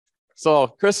So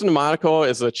Kristen Monaco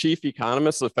is the Chief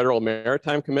Economist of the Federal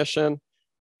Maritime Commission.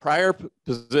 Prior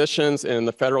positions in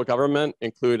the federal government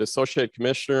include Associate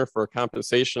Commissioner for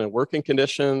Compensation and Working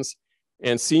Conditions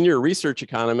and Senior Research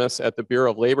Economist at the Bureau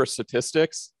of Labor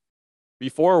Statistics.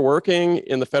 Before working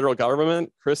in the federal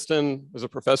government, Kristen was a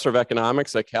professor of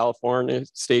economics at California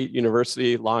State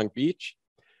University, Long Beach.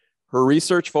 Her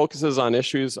research focuses on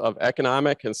issues of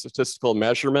economic and statistical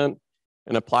measurement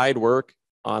and applied work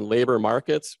on labor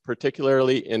markets,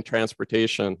 particularly in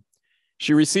transportation.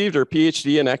 She received her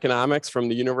Ph.D. in economics from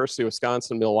the University of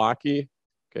Wisconsin-Milwaukee.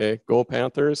 Okay, go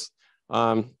Panthers.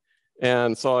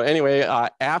 And so anyway,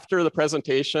 after the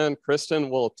presentation,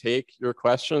 Kristen will take your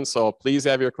questions. So please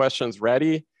have your questions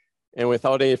ready. And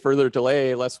without any further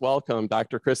delay, let's welcome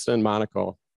Dr. Kristen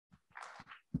Monaco.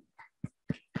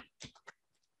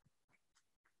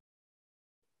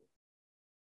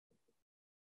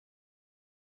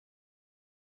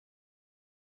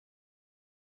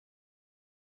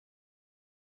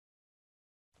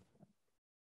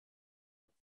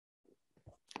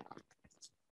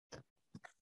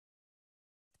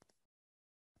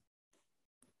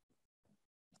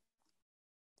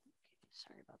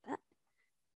 Sorry about that.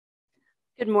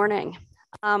 Good morning.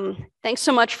 Thanks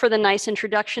so much for the nice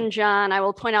introduction, John. I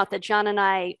will point out that John and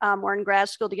I were in grad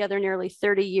school together nearly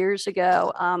 30 years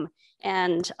ago,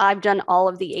 and I've done all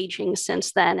of the aging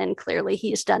since then, and clearly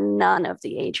he's done none of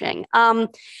the aging.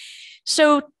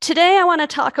 So today I want to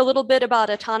talk a little bit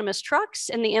about autonomous trucks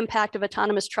and the impact of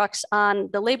autonomous trucks on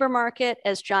the labor market,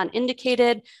 as John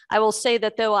indicated. I will say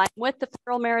that though I'm with the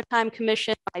Federal Maritime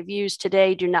Commission, my views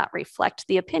today do not reflect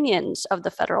the opinions of the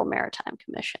Federal Maritime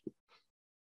Commission.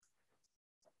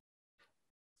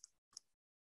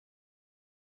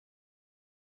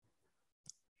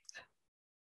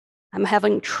 I'm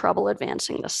having trouble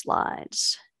advancing the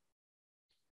slides.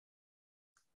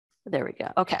 There we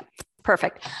go. Okay.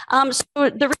 Perfect. So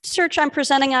the research I'm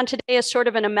presenting on today is sort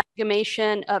of an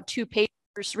amalgamation of two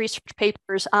papers, research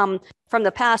papers from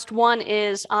the past. One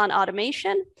is on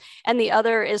automation, and the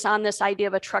other is on this idea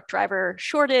of a truck driver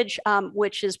shortage,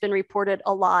 which has been reported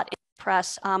a lot in the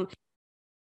press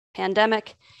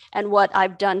pandemic. And what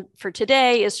I've done for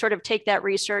today is sort of take that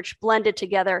research, blend it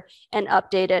together, and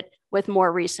update it with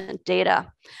more recent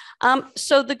data.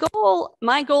 So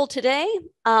my goal today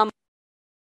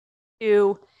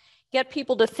to get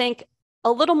people to think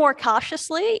a little more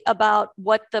cautiously about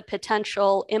what the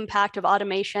potential impact of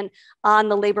automation on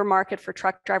the labor market for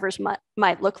truck drivers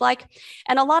might look like.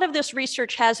 And a lot of this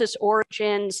research has its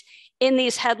origins in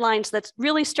these headlines that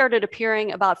really started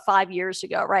appearing about 5 years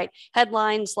ago, right?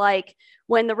 Headlines like,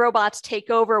 when the robots take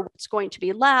over, what's going to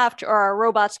be left? Or are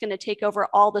robots going to take over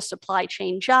all the supply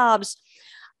chain jobs?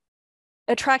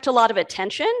 Attract a lot of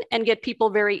attention and get people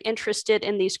very interested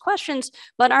in these questions,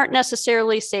 but aren't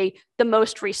necessarily, say, the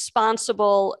most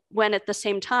responsible when at the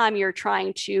same time you're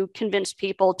trying to convince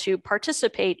people to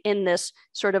participate in this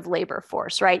sort of labor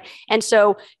force, right? And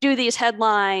so do these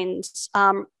headlines,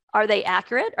 are they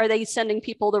accurate? Are they sending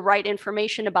people the right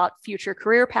information about future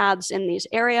career paths in these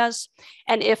areas?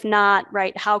 And if not,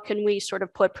 right, how can we sort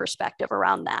of put perspective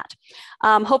around that?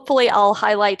 Hopefully I'll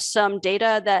highlight some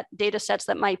data sets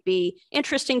that might be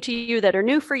interesting to you, that are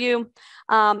new for you,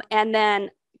 and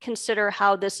then consider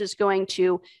how this is going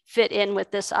to fit in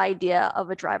with this idea of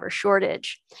a driver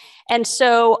shortage. And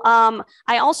so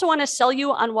I also want to sell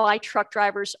you on why truck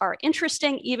drivers are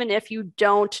interesting, even if you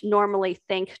don't normally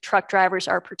think truck drivers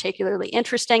are particularly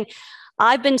interesting.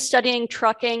 I've been studying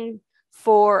trucking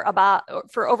for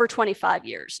over 25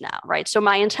 years now, right? So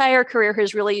my entire career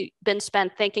has really been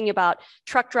spent thinking about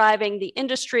truck driving, the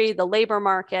industry, the labor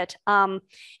market. And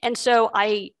so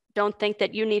I don't think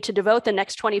that you need to devote the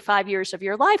next 25 years of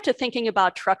your life to thinking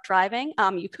about truck driving.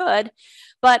 You could,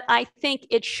 but I think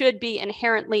it should be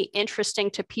inherently interesting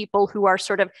to people who are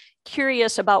sort of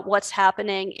curious about what's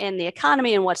happening in the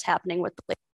economy and what's happening with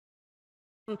the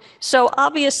labor. So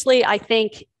obviously, I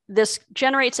think this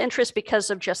generates interest because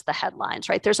of just the headlines,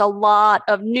 right? There's a lot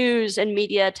of news and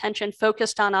media attention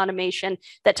focused on automation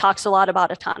that talks a lot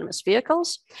about autonomous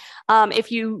vehicles.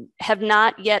 If you have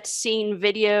not yet seen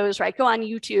videos, right, go on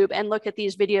YouTube and look at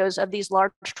these videos of these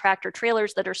large tractor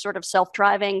trailers that are sort of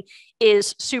self-driving.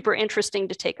 Is super interesting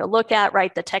to take a look at,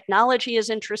 right? The technology is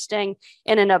interesting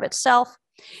in and of itself.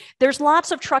 There's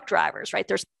lots of truck drivers, right?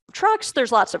 There's trucks,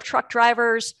 there's lots of truck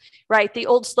drivers, right? The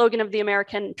old slogan of the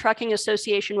American Trucking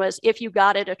Association was, if you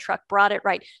got it, a truck brought it,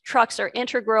 right? Trucks are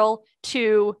integral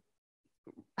to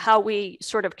how we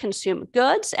sort of consume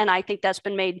goods. And I think that's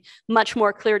been made much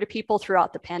more clear to people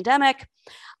throughout the pandemic.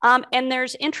 And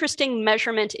there's interesting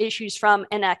measurement issues from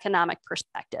an economic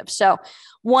perspective. So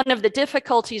one of the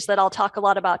difficulties that I'll talk a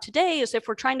lot about today is if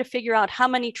we're trying to figure out how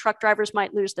many truck drivers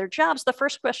might lose their jobs, the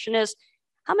first question is,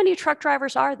 how many truck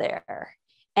drivers are there?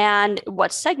 And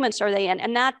what segments are they in?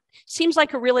 And that seems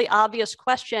like a really obvious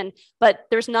question, but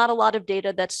there's not a lot of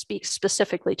data that speaks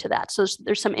specifically to that. So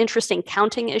there's some interesting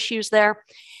counting issues there.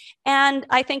 And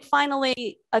I think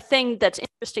finally, a thing that's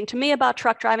interesting to me about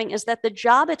truck driving is that the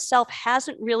job itself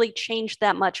hasn't really changed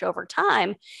that much over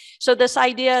time. So this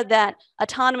idea that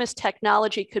autonomous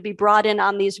technology could be brought in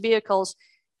on these vehicles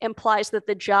implies that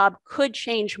the job could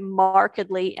change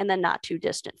markedly in the not too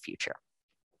distant future.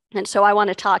 And so I want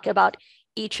to talk about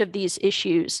each of these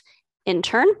issues in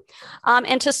turn.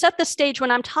 And to set the stage,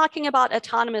 when I'm talking about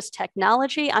autonomous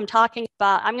technology, I'm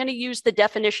going to use the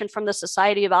definition from the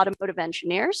Society of Automotive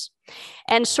Engineers.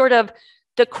 And sort of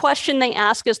the question they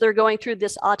ask as they're going through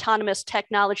this autonomous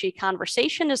technology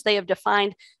conversation is they have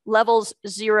defined levels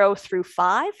 0 through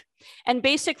 5. And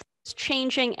basically it's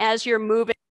changing as you're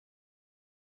moving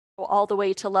all the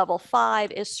way to level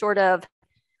 5 is sort of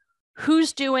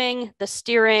who's doing the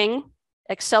steering,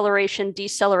 acceleration,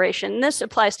 deceleration. And this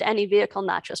applies to any vehicle,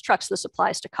 not just trucks. This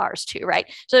applies to cars too, right?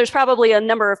 So there's probably a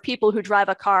number of people who drive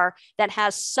a car that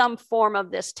has some form of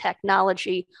this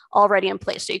technology already in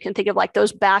place. So you can think of like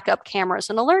those backup cameras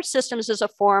and alert systems as a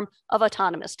form of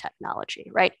autonomous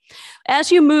technology, right? As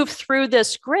you move through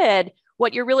this grid,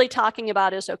 what you're really talking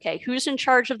about is, okay, who's in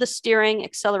charge of the steering,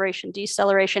 acceleration,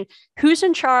 deceleration? Who's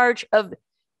in charge of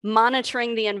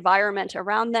monitoring the environment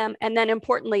around them? And then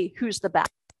importantly, who's the back?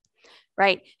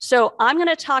 Right. So I'm going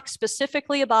to talk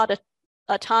specifically about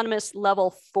autonomous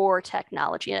level 4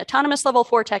 technology. And autonomous level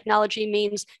 4 technology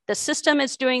means the system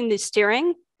is doing the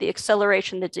steering, the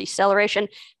acceleration, the deceleration.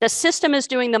 The system is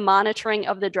doing the monitoring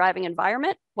of the driving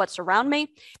environment, what's around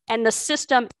me, and the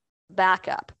system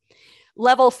backup.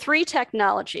 Level 3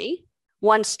 technology,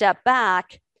 one step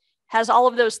back, has all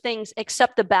of those things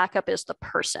except the backup is the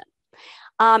person.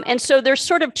 And so there's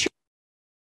sort of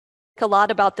a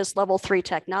lot about this level 3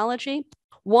 technology.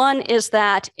 One is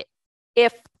that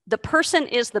if the person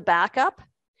is the backup,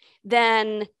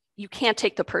 then you can't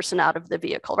take the person out of the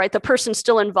vehicle, right? The person's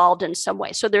still involved in some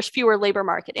way. So there's fewer labor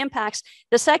market impacts.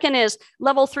 The second is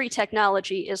level 3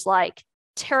 technology is like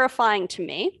terrifying to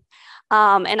me.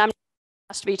 And I'm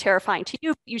has to be terrifying to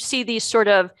you. You see these sort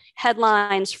of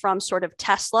headlines from sort of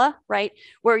Tesla, right?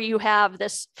 Where you have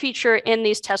this feature in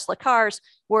these Tesla cars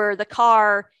where the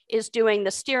car is doing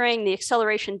the steering, the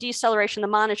acceleration, deceleration, the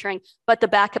monitoring, but the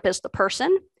backup is the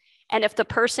person. And if the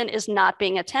person is not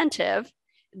being attentive,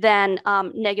 then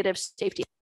negative safety.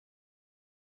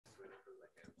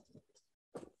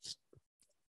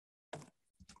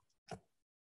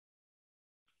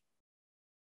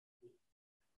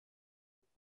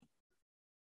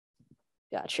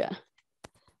 Gotcha.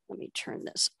 Let me turn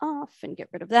this off and get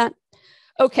rid of that.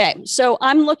 Okay, so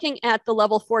I'm looking at the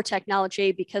level 4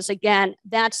 technology because again,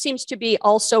 that seems to be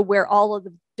also where all of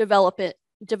the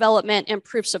development and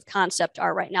proofs of concept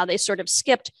are right now. They sort of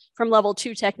skipped from level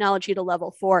 2 technology to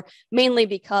level 4, mainly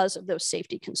because of those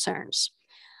safety concerns.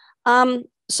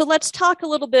 So let's talk a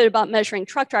little bit about measuring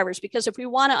truck drivers, because if we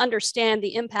want to understand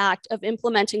the impact of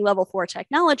implementing level 4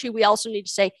 technology, we also need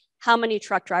to say how many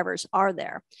truck drivers are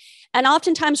there. And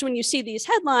oftentimes when you see these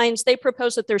headlines, they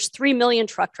propose that there's 3 million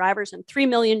truck drivers and 3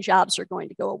 million jobs are going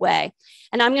to go away.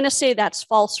 And I'm going to say that's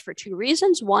false for 2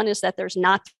 reasons. One is that there's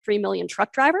not 3 million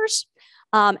truck drivers,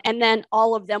 and then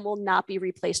all of them will not be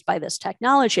replaced by this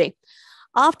technology.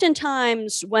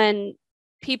 Oftentimes when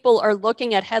people are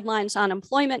looking at headlines on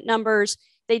employment numbers,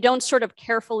 they don't sort of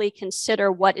carefully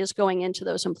consider what is going into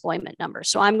those employment numbers.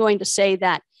 So I'm going to say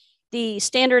that the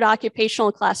standard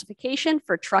occupational classification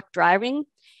for truck driving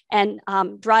and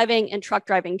driving and truck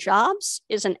driving jobs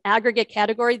is an aggregate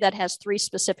category that has 3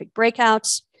 specific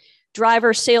breakouts: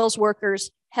 driver, sales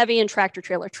workers, heavy and tractor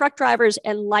trailer truck drivers,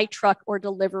 and light truck or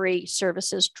delivery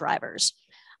services drivers.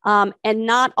 And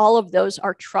not all of those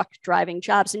are truck driving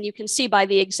jobs. And you can see by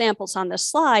the examples on this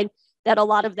slide that a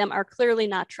lot of them are clearly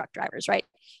not truck drivers, right?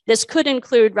 This could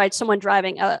include, right, someone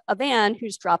driving a van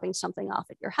who's dropping something off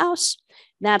at your house.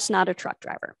 That's not a truck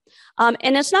driver. And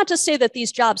it's not to say that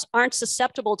these jobs aren't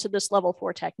susceptible to this level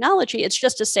 4 technology. It's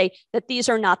just to say that these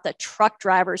are not the truck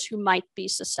drivers who might be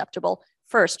susceptible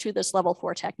first to this level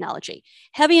 4 technology.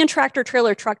 Heavy and tractor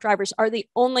trailer truck drivers are the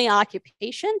only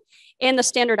occupation in the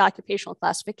standard occupational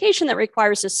classification that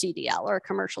requires a CDL or a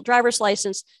commercial driver's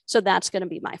license. So that's going to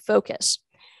be my focus.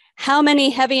 How many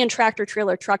heavy and tractor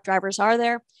trailer truck drivers are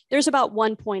there? There's about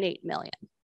 1.8 million.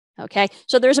 Okay,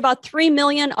 so there's about 3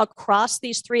 million across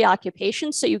these three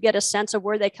occupations. So you get a sense of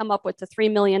where they come up with the 3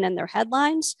 million in their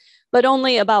headlines, but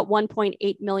only about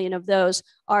 1.8 million of those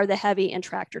are the heavy and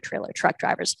tractor trailer truck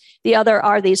drivers. The other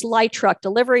are these light truck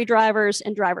delivery drivers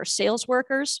and driver sales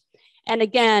workers. And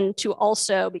again, to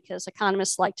also, because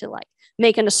economists like to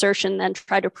make an assertion, then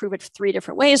try to prove it 3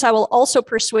 different ways, I will also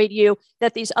persuade you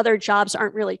that these other jobs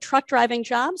aren't really truck driving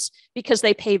jobs because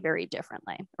they pay very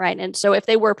differently, right? And so if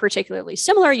they were particularly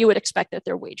similar, you would expect that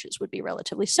their wages would be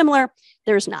relatively similar.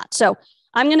 There's not. So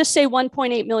I'm going to say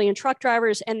 1.8 million truck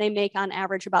drivers, and they make on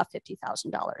average about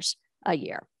 $50,000 a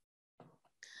year.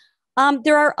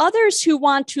 There are others who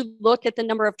want to look at the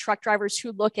number of truck drivers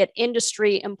who look at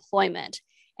industry employment.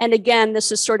 And again,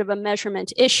 this is sort of a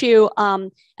measurement issue,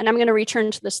 and I'm going to return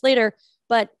to this later,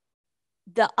 but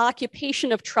the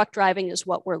occupation of truck driving is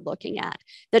what we're looking at.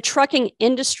 The trucking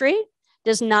industry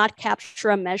does not capture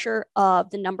a measure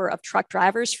of the number of truck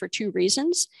drivers for 2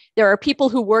 reasons. There are people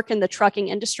who work in the trucking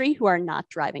industry who are not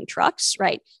driving trucks,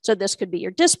 right? So this could be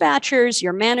your dispatchers,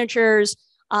 your managers,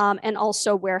 and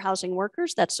also warehousing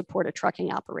workers that support a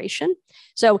trucking operation.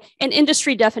 So an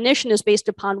industry definition is based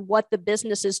upon what the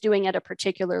business is doing at a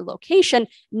particular location,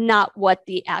 not what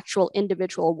the actual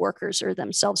individual workers are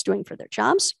themselves doing for their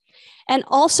jobs. And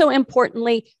also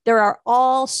importantly, there are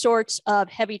all sorts of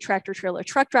heavy tractor trailer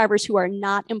truck drivers who are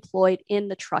not employed in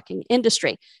the trucking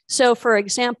industry. So for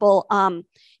example,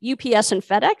 UPS and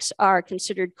FedEx are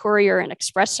considered courier and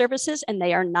express services, and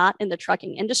they are not in the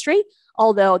trucking industry,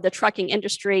 although the trucking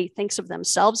industry thinks of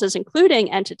themselves as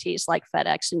including entities like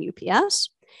FedEx and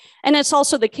UPS. And it's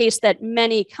also the case that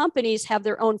many companies have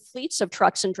their own fleets of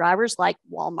trucks and drivers like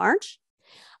Walmart.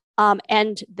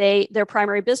 And their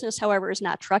primary business, however, is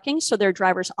not trucking. So their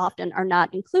drivers often are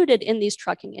not included in these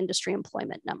trucking industry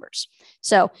employment numbers.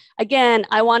 So again,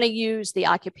 I want to use the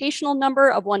occupational number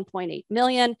of 1.8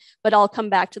 million, but I'll come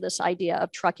back to this idea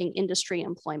of trucking industry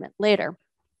employment later.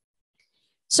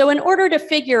 So in order to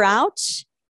figure out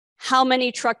how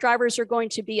many truck drivers are going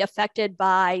to be affected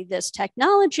by this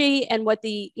technology and what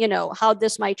how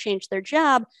this might change their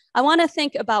job, I want to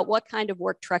think about what kind of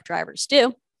work truck drivers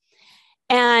do.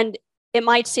 And it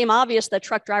might seem obvious that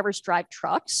truck drivers drive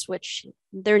trucks, which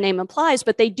their name implies,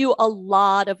 but they do a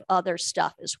lot of other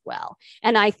stuff as well.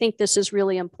 And I think this is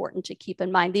really important to keep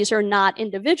in mind. These are not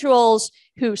individuals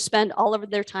who spend all of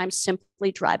their time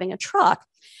simply driving a truck.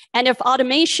 And if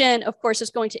automation, of course, is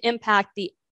going to impact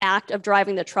the act of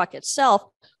driving the truck itself,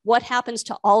 what happens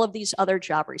to all of these other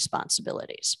job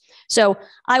responsibilities? So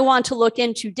I want to look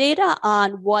into data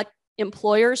on what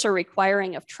employers are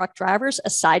requiring of truck drivers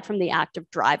aside from the act of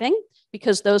driving,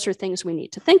 because those are things we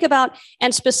need to think about,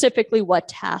 and specifically what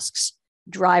tasks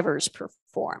drivers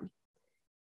perform.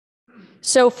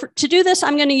 So to do this,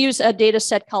 I'm going to use a data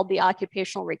set called the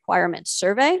Occupational Requirements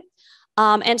Survey.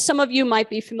 And some of you might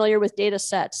be familiar with data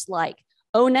sets like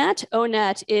ONET.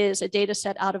 ONET is a data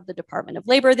set out of the Department of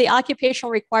Labor. The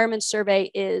Occupational Requirements Survey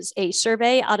is a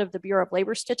survey out of the Bureau of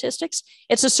Labor Statistics.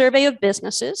 It's a survey of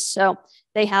businesses. So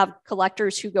they have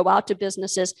collectors who go out to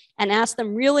businesses and ask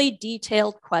them really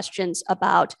detailed questions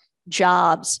about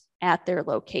jobs at their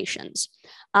locations.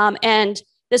 And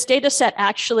this data set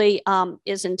actually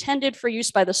is intended for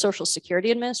use by the Social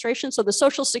Security Administration. So the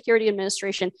Social Security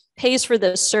Administration pays for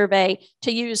this survey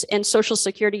to use in Social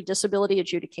Security disability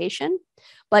adjudication.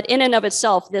 But in and of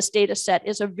itself, this data set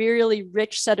is a really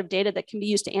rich set of data that can be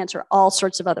used to answer all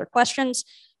sorts of other questions,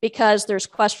 because there's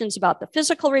questions about the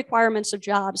physical requirements of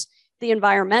jobs, the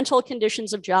environmental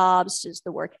conditions of jobs. Is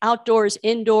the work outdoors,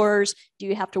 indoors? Do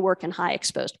you have to work in high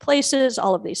exposed places?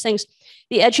 All of these things.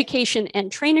 The education and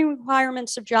training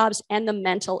requirements of jobs, and the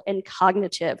mental and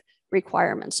cognitive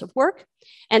requirements of work.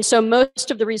 And so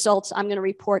most of the results I'm going to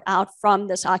report out from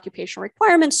this occupational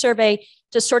requirements survey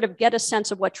to sort of get a sense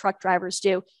of what truck drivers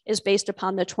do is based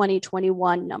upon the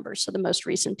 2021 numbers, so the most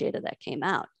recent data that came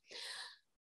out.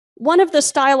 One of the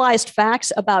stylized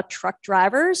facts about truck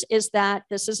drivers is that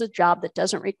this is a job that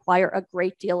doesn't require a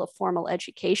great deal of formal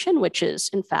education, which is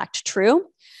in fact true.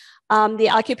 The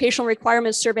Occupational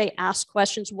Requirements Survey asks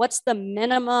questions: what's the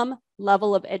minimum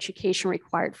level of education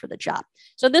required for the job?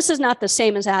 So this is not the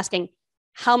same as asking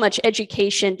how much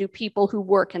education do people who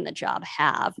work in the job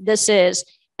have. This is,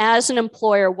 as an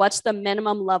employer, what's the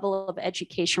minimum level of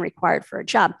education required for a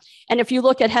job? And if you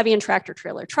look at heavy and tractor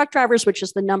trailer truck drivers, which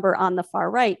is the number on the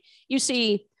far right, you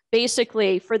see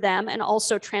basically for them, and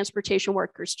also transportation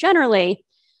workers generally,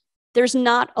 there's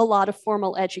not a lot of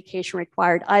formal education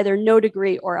required, either no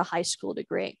degree or a high school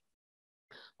degree.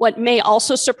 What may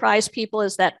also surprise people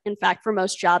is that, in fact, for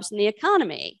most jobs in the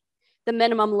economy, the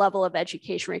minimum level of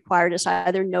education required is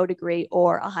either no degree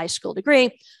or a high school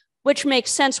degree. which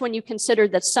makes sense when you consider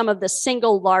that some of the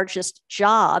single largest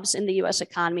jobs in the US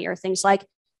economy are things like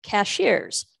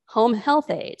cashiers, home health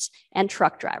aides, and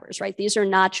truck drivers, right? These are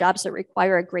not jobs that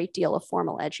require a great deal of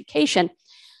formal education.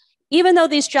 Even though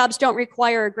these jobs don't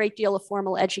require a great deal of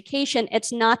formal education,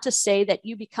 it's not to say that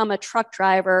you become a truck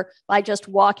driver by just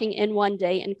walking in one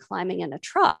day and climbing in a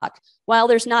truck. While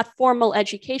there's not formal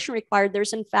education required,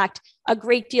 there's in fact a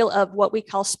great deal of what we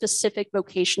call specific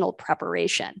vocational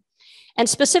preparation. And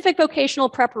specific vocational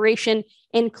preparation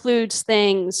includes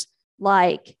things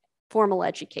like formal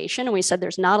education. And we said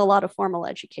there's not a lot of formal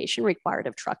education required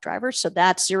of truck drivers, so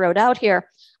that's zeroed out here.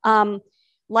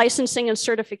 Licensing and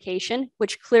certification,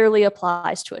 which clearly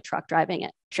applies to a truck driving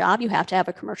job. You have to have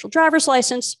a commercial driver's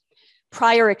license.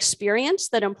 Prior experience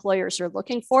that employers are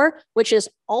looking for, which is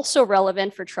also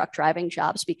relevant for truck driving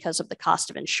jobs because of the cost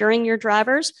of insuring your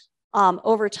drivers.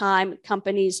 Over time,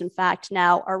 companies, in fact,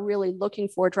 now are really looking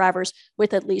for drivers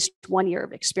with at least 1 year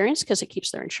of experience because it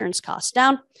keeps their insurance costs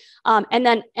down. And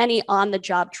then any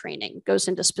on-the-job training goes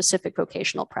into specific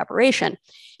vocational preparation.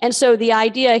 And so the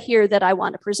idea here that I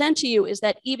want to present to you is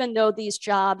that even though these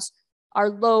jobs are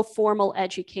low formal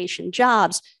education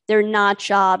jobs, they're not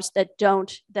jobs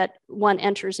that one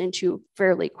enters into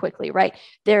fairly quickly, right?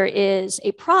 There is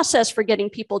a process for getting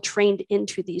people trained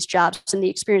into these jobs and the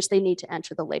experience they need to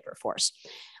enter the labor force.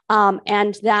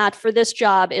 And that for this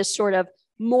job is sort of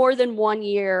more than 1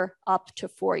 year up to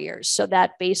 4 years. So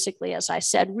that basically, as I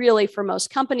said, really for most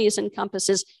companies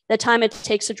encompasses the time it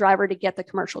takes a driver to get the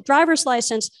commercial driver's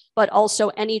license, but also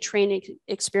any training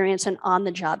experience and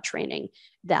on-the-job training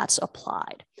that's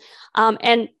applied.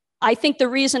 And I think the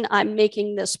reason I'm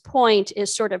making this point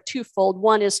is sort of twofold.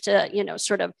 One is to,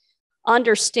 sort of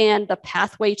understand the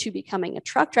pathway to becoming a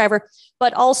truck driver,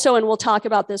 but also, and we'll talk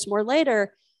about this more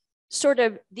later, sort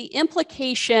of the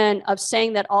implication of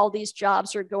saying that all these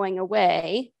jobs are going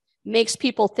away makes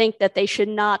people think that they should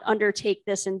not undertake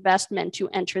this investment to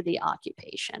enter the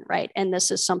occupation, right? And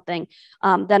this is something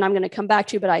that I'm going to come back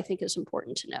to, but I think is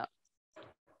important to note.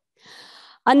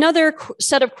 Another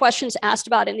set of questions asked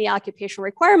about in the occupational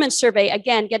requirements survey,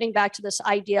 again, getting back to this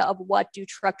idea of what do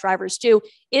truck drivers do,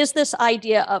 is this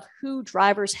idea of who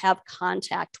drivers have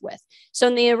contact with. So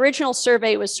in the original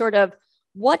survey, it was sort of,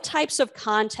 what types of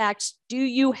contacts do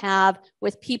you have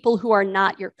with people who are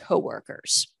not your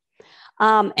coworkers?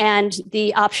 And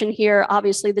the option here,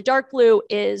 obviously the dark blue,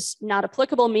 is not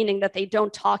applicable, meaning that they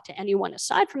don't talk to anyone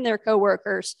aside from their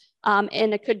coworkers.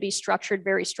 And it could be structured,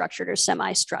 very structured, or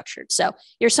semi-structured. So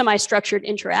your semi-structured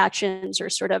interactions are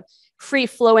sort of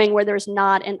free-flowing where there's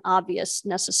not an obvious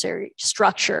necessary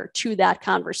structure to that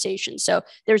conversation. So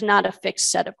there's not a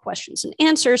fixed set of questions and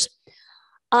answers.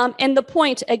 And the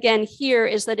point, again, here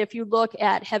is that if you look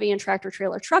at heavy and tractor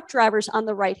trailer truck drivers on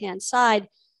the right-hand side,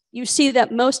 you see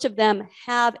that most of them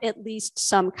have at least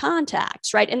some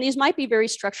contacts, right? And these might be very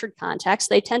structured contacts.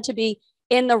 They tend to be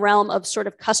in the realm of sort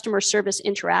of customer service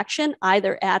interaction,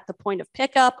 either at the point of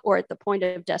pickup or at the point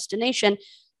of destination,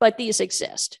 but these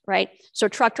exist, right? So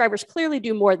truck drivers clearly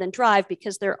do more than drive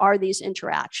because there are these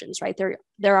interactions, right?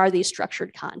 There are these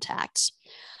structured contacts.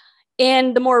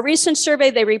 In the more recent survey,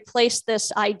 they replaced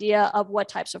this idea of what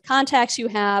types of contacts you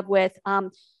have with,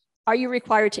 are you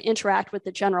required to interact with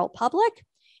the general public?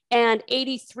 And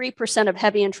 83% of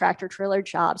heavy and tractor trailer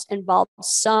jobs involve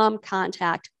some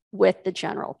contact with the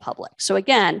general public. So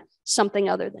again, something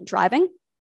other than driving.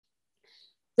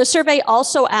 The survey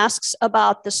also asks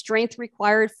about the strength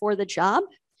required for the job.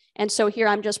 And so here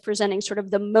I'm just presenting sort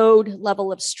of the mode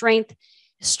level of strength.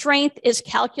 Strength is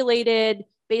calculated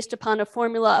based upon a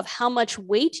formula of how much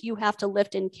weight you have to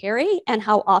lift and carry and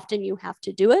how often you have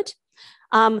to do it.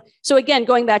 So again,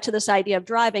 going back to this idea of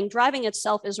driving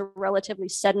itself is a relatively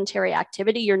sedentary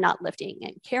activity. You're not lifting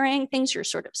and carrying things, you're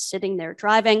sort of sitting there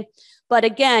driving. But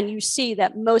again, you see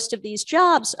that most of these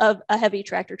jobs of a heavy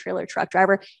tractor trailer truck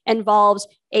driver involves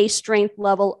a strength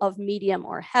level of medium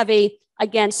or heavy,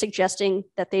 again, suggesting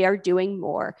that they are doing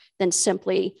more than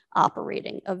simply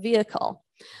operating a vehicle.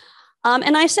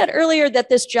 And I said earlier that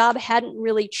this job hadn't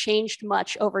really changed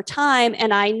much over time.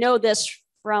 And I know this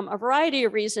from a variety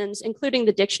of reasons, including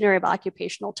the Dictionary of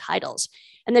Occupational Titles.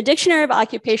 And the Dictionary of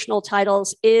Occupational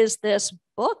Titles is this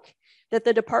book that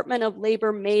the Department of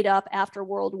Labor made up after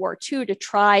World War II to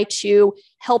try to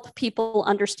help people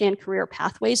understand career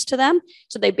pathways to them.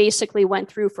 So they basically went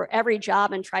through for every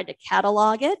job and tried to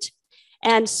catalog it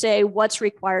and say what's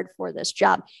required for this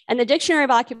job. And the Dictionary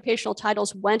of Occupational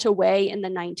Titles went away in the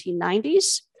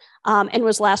 1990s and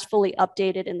was last fully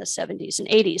updated in the 70s and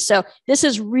 80s. So this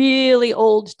is really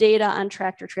old data on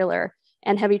tractor trailer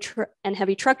and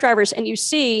heavy truck drivers. And you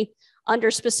see under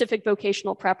specific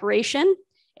vocational preparation,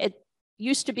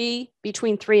 used to be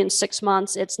between 3 and 6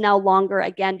 months. It's now longer,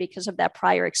 again, because of that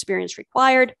prior experience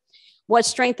required. What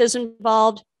strength is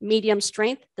involved? Medium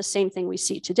strength, the same thing we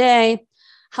see today.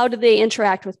 How do they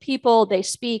interact with people? They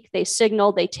speak, they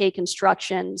signal, they take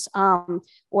instructions,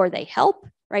 or they help,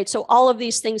 right? So all of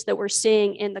these things that we're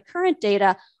seeing in the current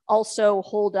data also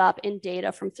hold up in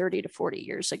data from 30 to 40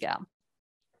 years ago.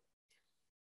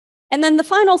 And then the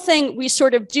final thing we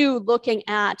sort of do looking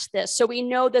at this, so we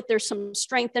know that there's some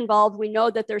strength involved, we know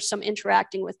that there's some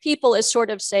interacting with people, is sort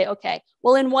of say, okay,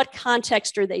 well, in what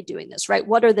context are they doing this, right?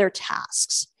 What are their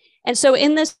tasks? And so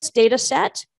in this data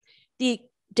set, the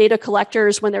data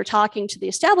collectors, when they're talking to the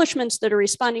establishments that are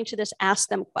responding to this, ask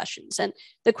them questions. And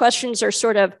the questions are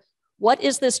sort of, what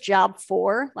is this job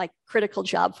for? Like critical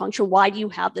job function. Why do you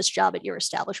have this job at your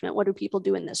establishment? What do people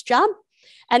do in this job?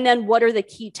 And then what are the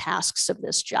key tasks of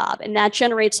this job? And that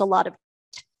generates a lot of,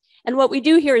 and what we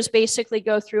do here is basically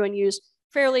go through and use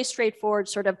fairly straightforward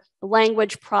sort of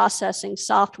language processing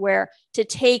software to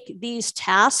take these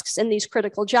tasks and these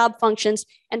critical job functions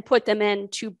and put them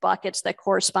into buckets that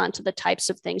correspond to the types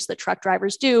of things that truck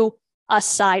drivers do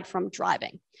aside from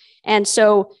driving. And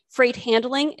so freight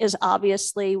handling is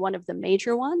obviously one of the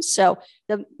major ones. So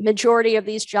the majority of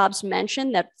these jobs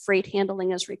mention that freight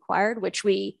handling is required, which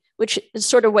is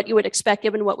sort of what you would expect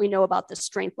given what we know about the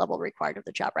strength level required of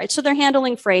the job, right? So they're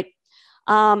handling freight.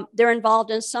 They're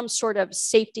involved in some sort of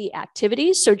safety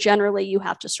activities. So generally you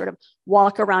have to sort of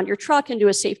walk around your truck and do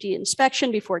a safety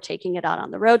inspection before taking it out on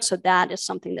the road. So that is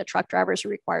something that truck drivers are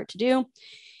required to do.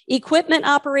 Equipment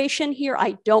operation here,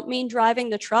 I don't mean driving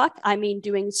the truck. I mean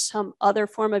doing some other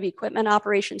form of equipment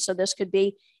operation. So this could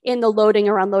be in the loading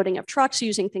or unloading of trucks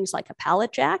using things like a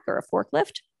pallet jack or a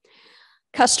forklift.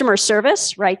 Customer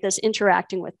service, right? This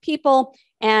interacting with people.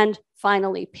 And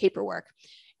finally, paperwork.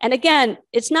 And again,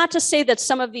 it's not to say that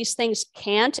some of these things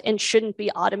can't and shouldn't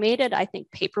be automated. I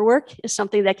think paperwork is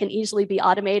something that can easily be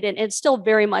automated. It's still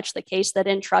very much the case that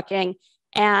in trucking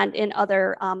and in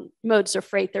other modes of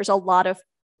freight, there's a lot of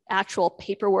actual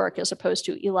paperwork as opposed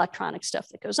to electronic stuff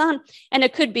that goes on. And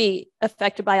it could be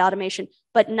affected by automation,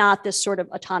 but not this sort of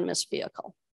autonomous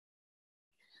vehicle.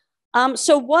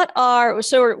 So what's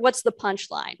the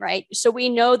punchline, right? So we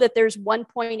know that there's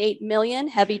 1.8 million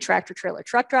heavy tractor trailer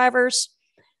truck drivers.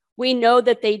 We know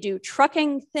that they do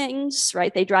trucking things,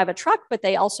 right? They drive a truck, but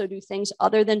they also do things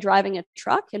other than driving a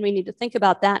truck. And we need to think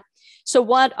about that. So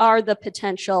what are the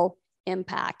potential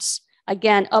impacts,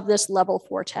 again, of this level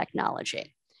 4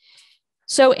 technology?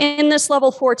 So in this level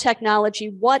 4 technology,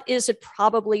 what is it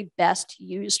probably best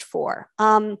used for?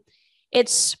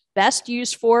 It's best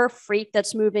used for freight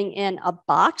that's moving in a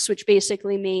box, which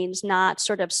basically means not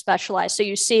sort of specialized. So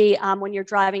you see when you're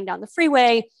driving down the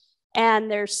freeway and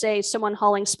there's, say, someone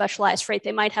hauling specialized freight,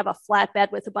 they might have a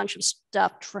flatbed with a bunch of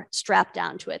stuff strapped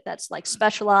down to it that's like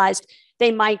specialized.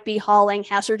 They might be hauling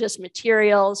hazardous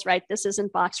materials, right? This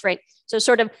isn't box freight. So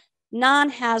sort of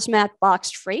non-hazmat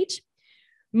boxed freight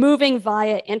moving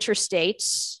via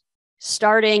interstates,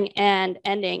 starting and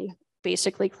ending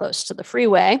basically close to the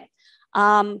freeway.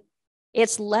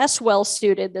 It's less well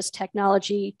suited, this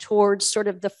technology, towards sort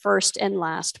of the first and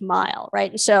last mile,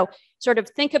 right? And so sort of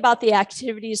think about the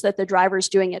activities that the driver's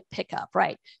doing at pickup,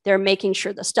 right? They're making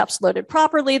sure the stuff's loaded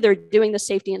properly. They're doing the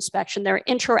safety inspection. They're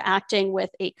interacting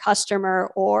with a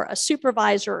customer or a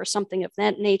supervisor or something of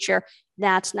that nature.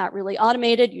 That's not really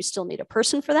automated. You still need a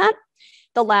person for that.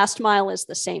 The last mile is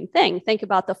the same thing. Think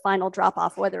about the final drop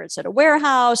off, whether it's at a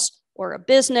warehouse or a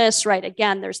business, right?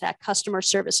 Again, there's that customer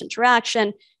service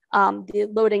interaction, the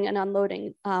loading and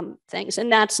unloading things. And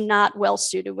that's not well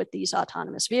suited with these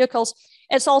autonomous vehicles.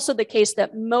 It's also the case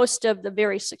that most of the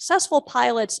very successful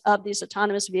pilots of these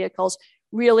autonomous vehicles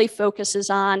really focuses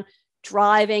on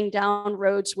driving down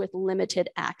roads with limited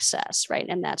access, right?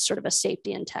 And that's sort of a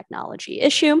safety and technology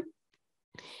issue.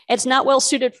 It's not well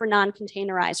suited for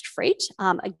non-containerized freight,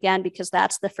 again, because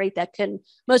that's the freight that can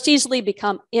most easily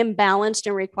become imbalanced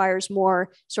and requires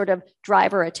more sort of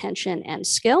driver attention and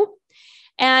skill.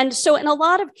 And so in a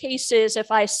lot of cases, if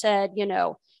I said, you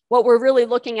know, what we're really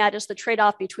looking at is the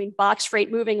trade-off between box freight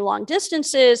moving long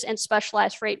distances and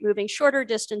specialized freight moving shorter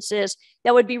distances,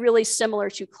 that would be really similar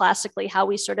to classically how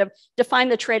we sort of define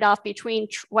the trade-off between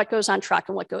what goes on truck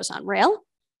and what goes on rail.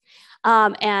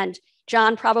 And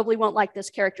John probably won't like this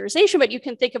characterization, but you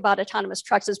can think about autonomous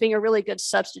trucks as being a really good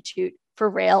substitute for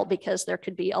rail because there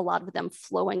could be a lot of them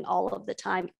flowing all of the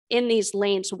time in these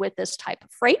lanes with this type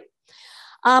of freight.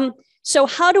 So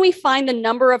how do we find the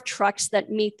number of trucks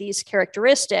that meet these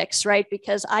characteristics, right?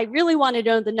 Because I really want to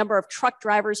know the number of truck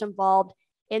drivers involved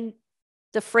in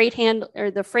the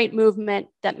freight movement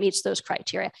that meets those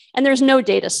criteria. And there's no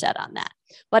data set on that.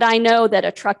 but I know that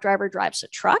a truck driver drives a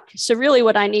truck. So really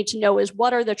what I need to know is,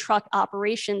 what are the truck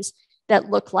operations that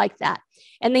look like that?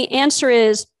 And the answer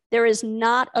is, there is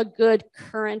not a good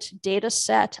current data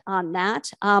set on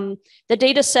that. The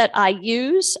data set I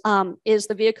use is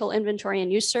the Vehicle Inventory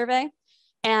and Use Survey.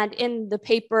 And in the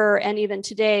paper, and even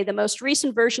today, the most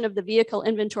recent version of the Vehicle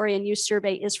Inventory and Use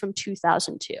Survey is from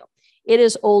 2002. It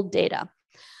is old data.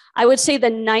 I would say the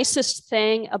nicest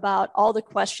thing about all the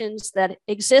questions that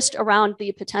exist around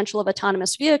the potential of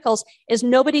autonomous vehicles is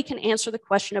nobody can answer the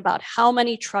question about how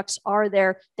many trucks are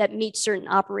there that meet certain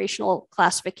operational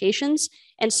classifications.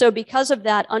 And so because of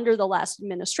that, under the last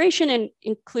administration, and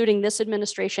including this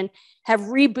administration, have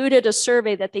rebooted a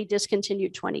survey that they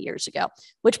discontinued 20 years ago,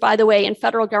 which, by the way, in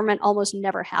federal government almost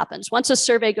never happens. Once a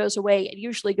survey goes away, it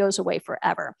usually goes away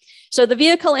forever. So the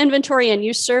Vehicle Inventory and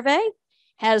Use Survey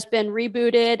has been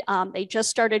rebooted. They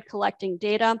just started collecting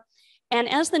data. And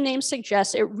as the name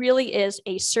suggests, it really is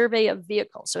a survey of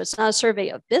vehicles. So it's not a survey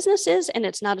of businesses, and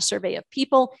it's not a survey of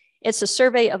people. It's a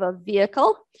survey of a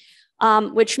vehicle,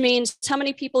 which means how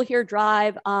many people here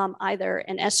drive either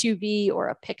an SUV or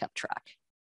a pickup truck.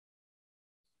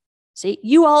 See,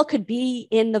 you all could be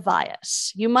in the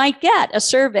VIAS. You might get a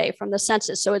survey from the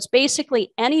census. So it's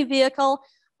basically any vehicle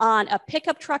on a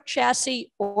pickup truck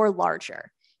chassis or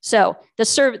larger. So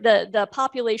the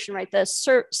population, right, the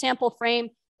sample frame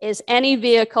is any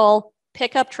vehicle,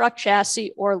 pickup truck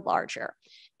chassis or larger.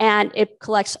 And it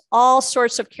collects all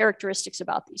sorts of characteristics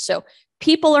about these. So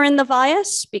people are in the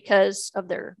VIAS because of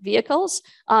their vehicles.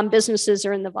 Businesses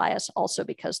are in the VIAS also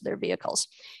because of their vehicles.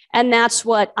 And that's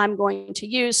what I'm going to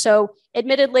use. So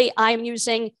admittedly, I'm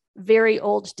using very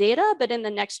old data, but in the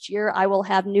next year, I will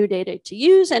have new data to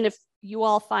use. And if you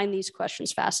all find these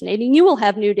questions fascinating, you will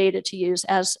have new data to use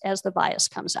as the VIAS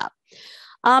comes up.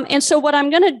 And so what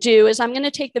I'm going to do is I'm going to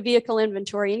take the Vehicle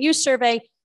Inventory and Use Survey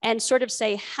and sort of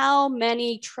say how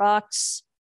many trucks,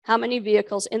 how many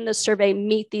vehicles in the survey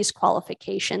meet these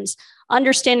qualifications,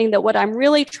 understanding that what I'm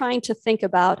really trying to think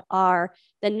about are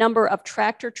the number of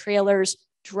tractor trailers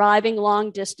driving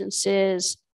long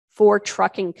distances for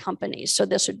trucking companies. So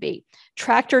this would be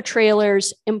tractor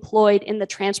trailers employed in the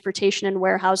transportation and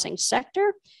warehousing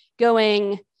sector,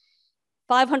 going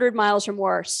 500 miles or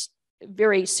more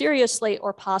very seriously,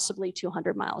 or possibly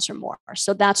 200 miles or more.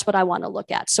 So that's what I want to look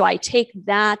at. So I take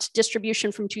that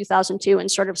distribution from 2002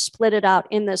 and sort of split it out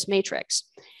in this matrix.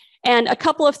 And a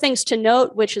couple of things to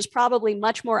note, which is probably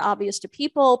much more obvious to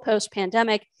people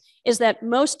post-pandemic, is that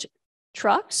most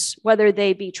trucks, whether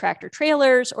they be tractor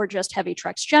trailers or just heavy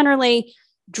trucks generally,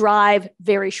 drive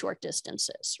very short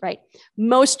distances, right?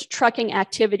 Most trucking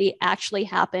activity actually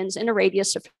happens in a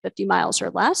radius of 50 miles or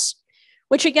less,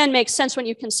 which again makes sense when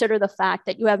you consider the fact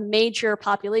that you have major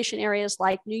population areas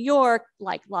like New York,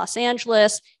 like Los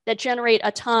Angeles, that generate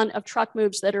a ton of truck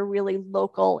moves that are really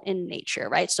local in nature,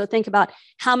 right? So think about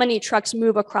how many trucks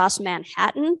move across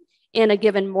Manhattan in a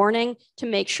given morning to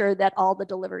make sure that all the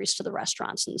deliveries to the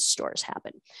restaurants and the stores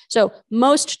happen. So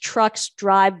most trucks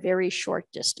drive very short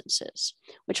distances,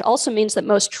 which also means that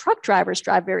most truck drivers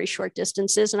drive very short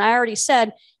distances. And I already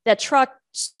said that trucks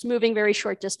moving very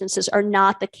short distances are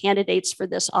not the candidates for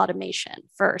this automation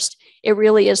first. It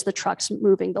really is the trucks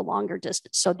moving the longer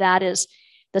distance. So that is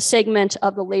the segment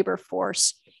of the labor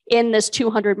force in this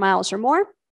 200 miles or more.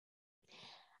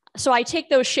 So I take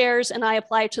those shares and I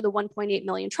apply it to the 1.8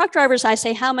 million truck drivers. I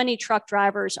say how many truck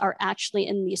drivers are actually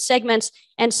in these segments.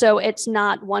 And so it's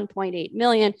not 1.8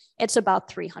 million, it's about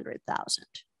 300,000,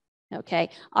 okay,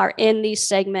 are in these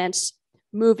segments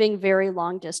moving very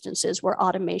long distances where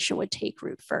automation would take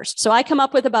root first. So I come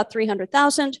up with about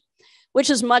 300,000, which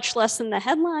is much less than the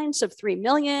headlines of 3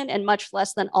 million and much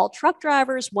less than all truck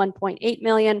drivers, 1.8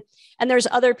 million. And there's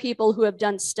other people who have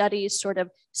done studies sort of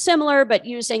similar, but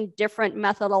using different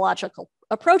methodological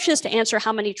approaches to answer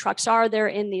how many trucks are there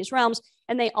in these realms.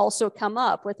 And they also come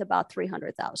up with about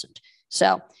 300,000.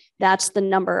 So that's the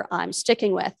number I'm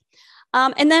sticking with.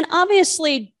 And then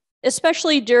obviously,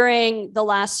 especially during the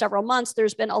last several months,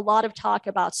 there's been a lot of talk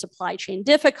about supply chain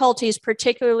difficulties,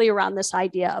 particularly around this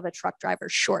idea of a truck driver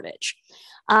shortage.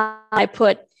 I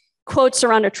put quotes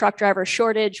around a truck driver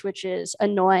shortage, which is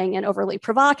annoying and overly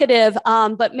provocative,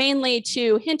 but mainly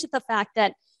to hint at the fact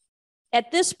that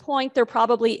at this point, there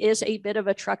probably is a bit of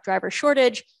a truck driver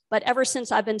shortage, but ever since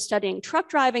I've been studying truck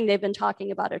driving, they've been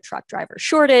talking about a truck driver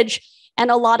shortage. And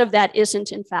a lot of that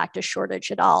isn't, in fact, a shortage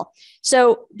at all.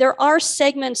 So there are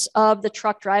segments of the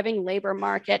truck driving labor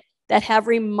market that have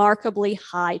remarkably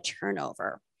high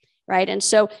turnover, right? And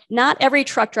so not every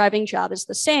truck driving job is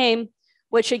the same,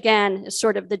 which again is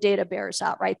sort of the data bears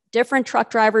out, right? Different truck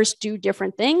drivers do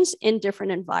different things in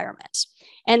different environments.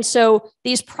 And so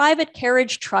these private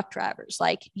carriage truck drivers,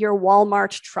 like your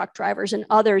Walmart truck drivers and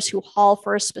others who haul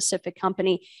for a specific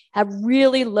company, have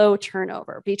really low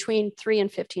turnover, between 3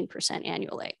 and 15%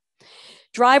 annually.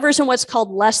 Drivers in what's called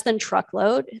less than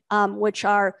truckload, which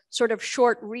are sort of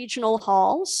short regional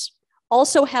hauls,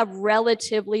 also have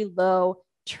relatively low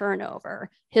turnover,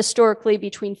 historically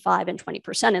between 5 and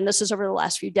 20%. And this is over the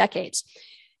last few decades.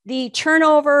 The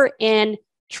turnover in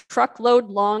truckload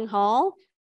long haul,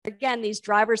 again, these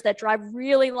drivers that drive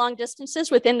really long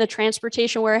distances within the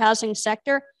transportation warehousing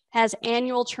sector, has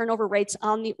annual turnover rates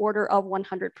on the order of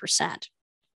 100%.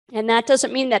 And that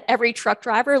doesn't mean that every truck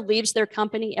driver leaves their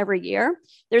company every year.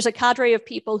 There's a cadre of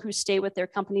people who stay with their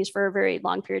companies for a very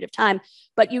long period of time,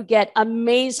 but you get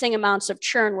amazing amounts of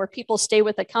churn where people stay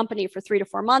with a company for 3 to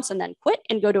 4 months and then quit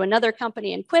and go to another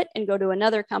company and quit and go to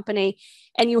another company,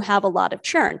 and you have a lot of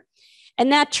churn.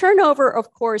 And that turnover,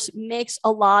 of course, makes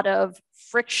a lot of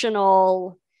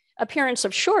frictional appearance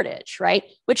of shortage, right?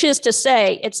 Which is to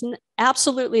say, it's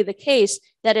absolutely the case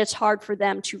that it's hard for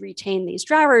them to retain these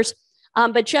drivers.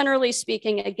 But generally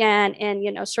speaking, again,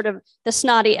 in sort of the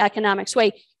snotty economics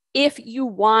way, if you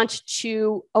want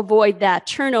to avoid that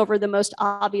turnover, the most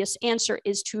obvious answer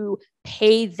is to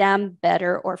pay them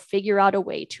better or figure out a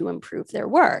way to improve their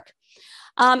work.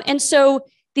 And so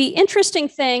the interesting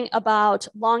thing about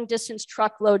long distance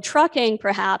truckload trucking,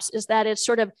 perhaps, is that it's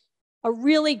sort of a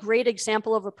really great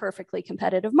example of a perfectly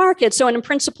competitive market. So in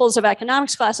principles of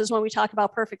economics classes, when we talk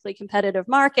about perfectly competitive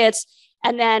markets,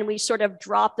 and then we sort of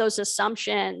drop those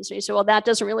assumptions, we say, well, that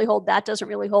doesn't really hold, that doesn't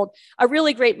really hold. A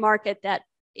really great market that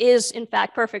is, in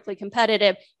fact, perfectly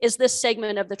competitive is this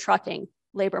segment of the trucking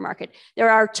labor market.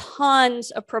 There are tons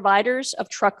of providers of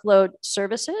truckload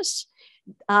services.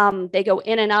 They go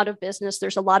in and out of business.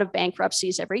 There's a lot of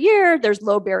bankruptcies every year. There's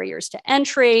low barriers to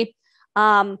entry.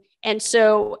 And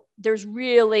so there's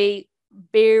really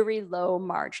very low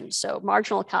margins. So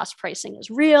marginal cost pricing is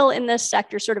real in this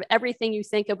sector, sort of everything you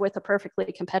think of with a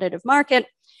perfectly competitive market.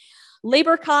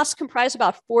 Labor costs comprise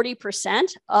about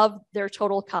 40% of their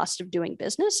total cost of doing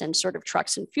business, and sort of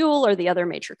trucks and fuel are the other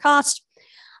major costs.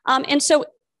 And so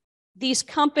these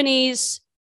companies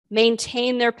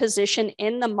maintain their position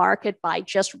in the market by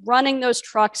just running those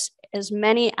trucks as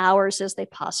many hours as they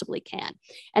possibly can.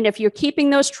 And if you're keeping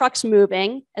those trucks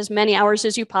moving as many hours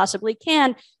as you possibly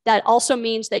can, that also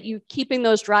means that you're keeping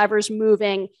those drivers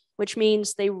moving, which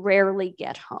means they rarely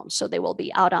get home. So they will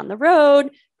be out on the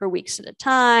road for weeks at a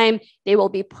time. They will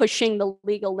be pushing the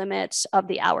legal limits of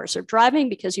the hours of driving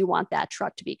because you want that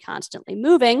truck to be constantly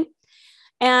moving.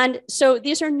 And so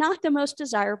these are not the most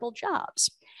desirable jobs.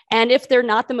 And if they're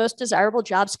not the most desirable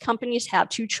jobs, companies have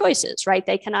two choices, right?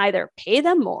 They can either pay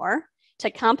them more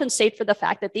to compensate for the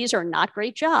fact that these are not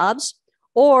great jobs,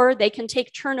 or they can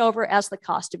take turnover as the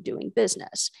cost of doing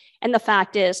business. And the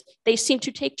fact is, they seem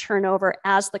to take turnover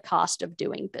as the cost of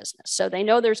doing business. So they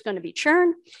know there's going to be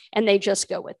churn, and they just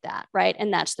go with that, right?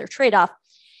 And that's their trade-off.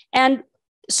 And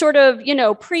sort of,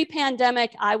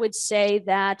 pre-pandemic, I would say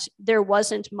that there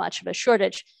wasn't much of a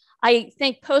shortage. I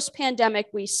think post-pandemic,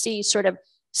 we see sort of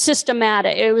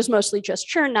systematic, it was mostly just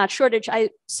churn, not shortage. I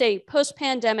say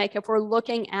post-pandemic, if we're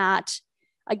looking at,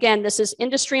 again, this is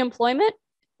industry employment,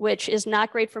 which is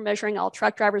not great for measuring all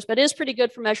truck drivers, but is pretty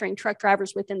good for measuring truck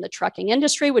drivers within the trucking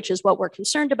industry, which is what we're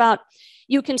concerned about.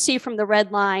 You can see from the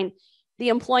red line, the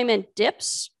employment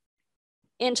dips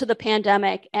into the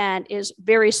pandemic and is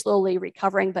very slowly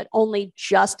recovering, but only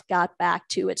just got back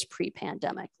to its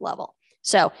pre-pandemic level.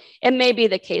 So it may be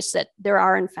the case that there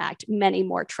are, in fact, many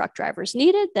more truck drivers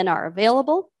needed than are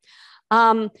available.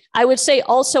 I would say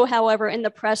also, however, in the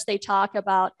press, they talk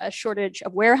about a shortage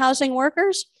of warehousing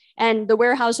workers. And the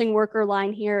warehousing worker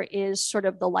line here is sort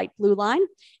of the light blue line.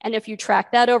 And if you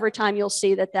track that over time, you'll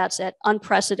see that that's at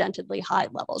unprecedentedly high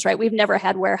levels, right? We've never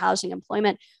had warehousing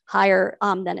employment higher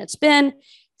than it's been.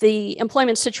 The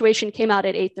employment situation came out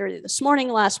at 8:30 this morning.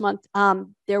 Last month,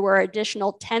 there were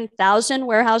additional 10,000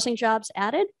 warehousing jobs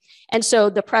added. And so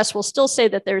the press will still say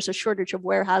that there's a shortage of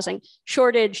warehousing.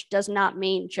 Shortage does not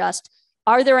mean just,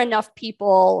 are there enough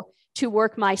people to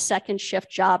work my second shift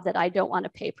job that I don't want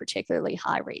to pay particularly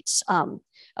high rates of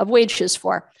wages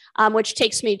for? Which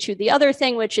takes me to the other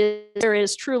thing, which is there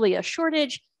is truly a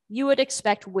shortage. You would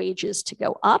expect wages to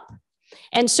go up.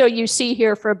 And so you see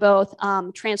here for both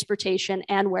transportation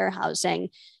and warehousing,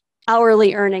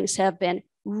 hourly earnings have been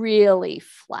really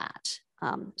flat.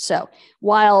 So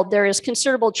while there is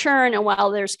considerable churn and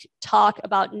while there's talk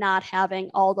about not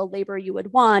having all the labor you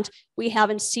would want, we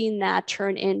haven't seen that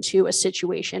turn into a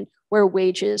situation where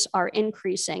wages are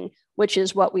increasing, which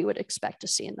is what we would expect to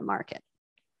see in the market.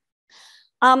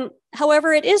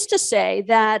 However, it is to say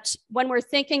that when we're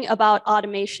thinking about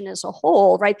automation as a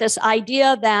whole, right, this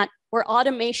idea that where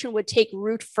automation would take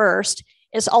root first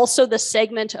is also the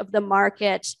segment of the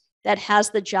market that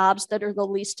has the jobs that are the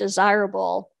least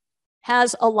desirable,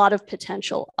 has a lot of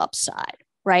potential upside,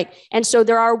 right? And so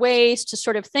there are ways to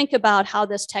sort of think about how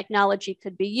this technology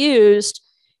could be used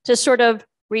to sort of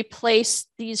replace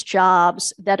these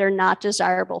jobs that are not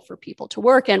desirable for people to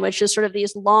work in, which is sort of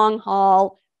these long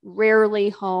haul, rarely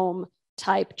home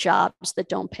type jobs that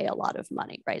don't pay a lot of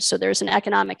money, right? So there's an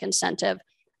economic incentive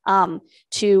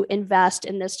to invest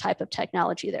in this type of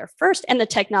technology there first, and the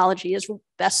technology is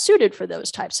best suited for those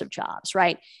types of jobs,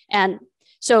 right? And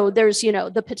so there's, you know,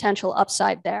 the potential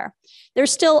upside there.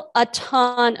 There's still a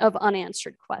ton of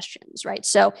unanswered questions, right?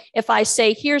 So if I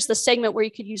say, here's the segment where you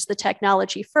could use the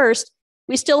technology first,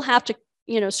 we still have to,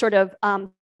 you know, sort of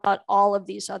about all of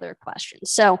these other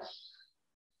questions. So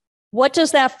what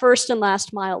does that first and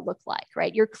last mile look like,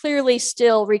 right? You're clearly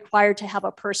still required to have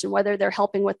a person, whether they're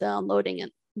helping with the unloading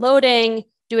and loading,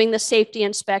 doing the safety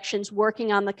inspections,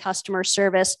 working on the customer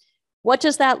service. What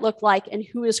does that look like, and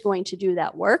who is going to do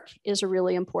that work is a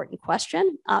really important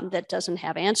question that doesn't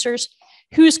have answers.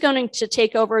 Who's going to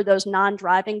take over those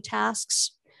non-driving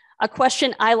tasks? A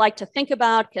question I like to think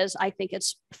about because I think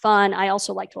it's fun. I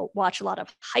also like to watch a lot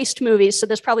of heist movies. So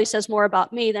this probably says more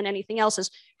about me than anything else.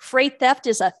 Is freight theft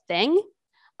is a thing.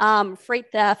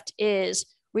 Freight theft is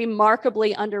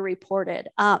remarkably underreported.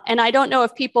 And I don't know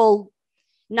if people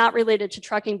not related to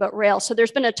trucking, but rail. So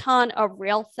there's been a ton of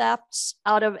rail thefts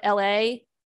out of LA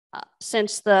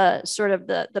since the sort of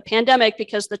the pandemic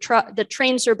because the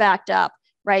trains are backed up,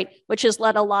 right? Which has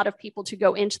led a lot of people to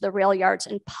go into the rail yards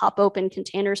and pop open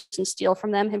containers and steal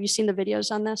from them. Have you seen the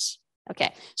videos on this?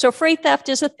 Okay, so freight theft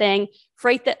is a thing.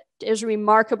 Freight theft is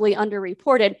remarkably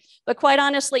underreported, but quite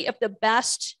honestly, if the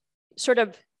best sort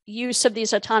of use of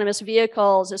these autonomous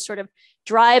vehicles is sort of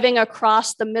driving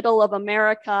across the middle of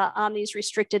America on these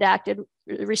restricted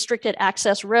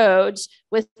access roads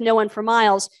with no one for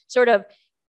miles, sort of,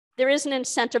 there is an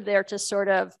incentive there to sort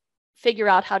of figure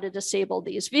out how to disable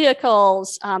these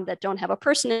vehicles that don't have a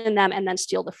person in them and then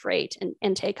steal the freight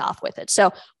and take off with it.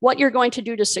 So what you're going to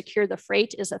do to secure the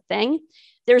freight is a thing.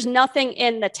 There's nothing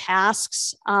in the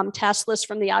tasks, task list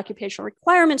from the occupational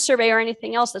requirements survey or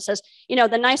anything else that says, you know,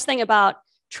 the nice thing about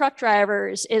truck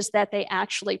drivers is that they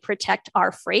actually protect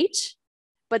our freight,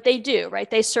 but they do,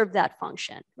 right? They serve that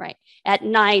function, right? At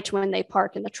night when they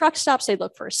park in the truck stops, they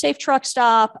look for a safe truck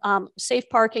stop, safe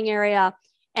parking area,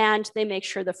 and they make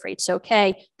sure the freight's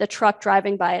okay. The truck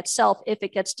driving by itself, if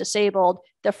it gets disabled,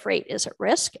 the freight is at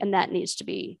risk, and that needs to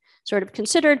be sort of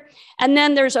considered. And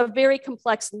then there's a very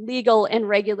complex legal and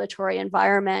regulatory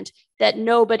environment that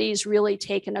nobody's really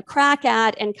taken a crack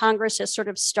at, and Congress has sort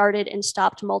of started and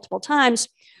stopped multiple times,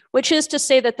 which is to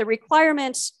say that the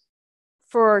requirements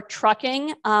for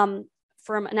trucking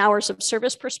from an hours of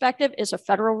service perspective is a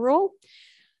federal rule.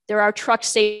 There are truck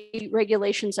safety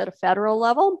regulations at a federal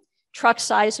level. Truck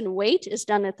size and weight is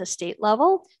done at the state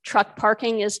level. Truck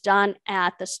parking is done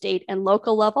at the state and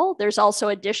local level. There's also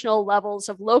additional levels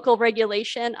of local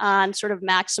regulation on sort of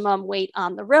maximum weight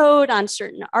on the road, on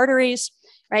certain arteries,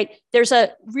 right? There's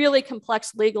a really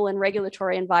complex legal and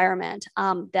regulatory environment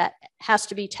that has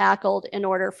to be tackled in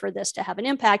order for this to have an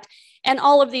impact. And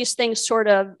all of these things sort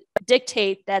of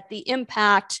dictate that the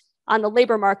impact on the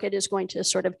labor market is going to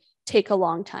sort of take a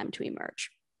long time to emerge.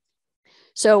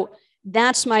 So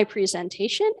that's my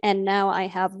presentation. And now I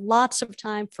have lots of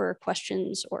time for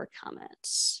questions or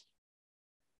comments.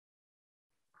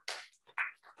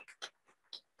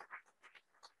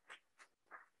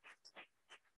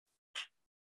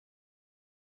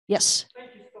 Yes.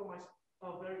 Thank you so much.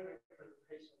 Very great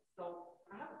presentation. So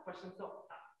I have a question. So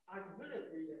I really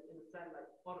agree that in the sense like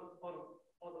autonomous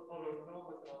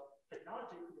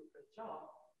technology could do a great job,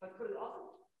 but could it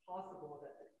also be possible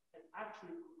that it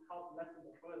actually could help lessen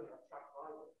the burden of truck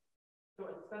drivers? So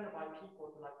incentivize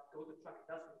people to like go to truck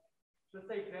doesn't.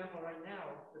 Let's say example right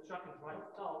now, the truck can drive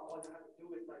itself. All you have to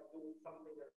do is like do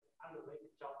something that's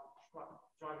unrelated job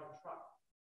driving a truck.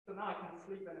 So now I can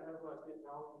sleep and everywhere I did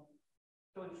now.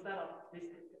 So instead of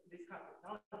this kind of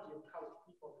technology, encourage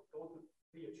people to go to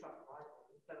be a truck driver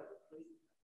instead of replacing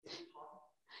them. Is it possible?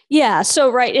 Yeah,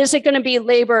 so right, is it going to be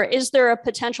labor? Is there a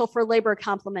potential for labor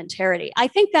complementarity? I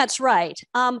think that's right.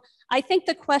 I think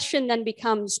the question then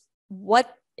becomes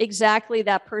what exactly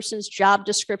that person's job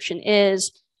description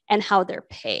is and how they're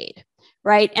paid,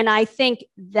 right? And I think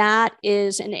that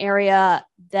is an area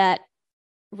that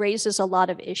raises a lot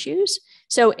of issues.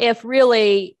 So if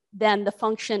really then the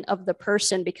function of the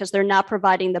person, because they're not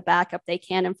providing the backup, they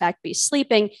can in fact be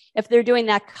sleeping. If they're doing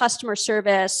that customer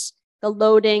service, the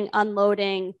loading,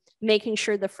 unloading, making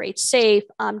sure the freight's safe,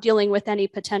 dealing with any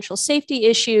potential safety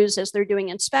issues as they're doing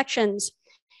inspections.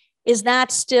 Is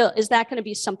that going to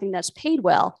be something that's paid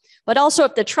well? But also,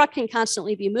 if the truck can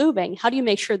constantly be moving, how do you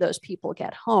make sure those people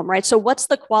get home, right? So what's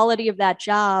the quality of that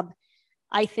job,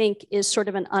 I think, is sort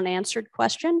of an unanswered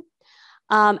question.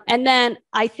 And then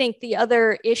I think the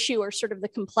other issue, or sort of the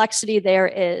complexity there,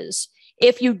 is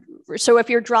if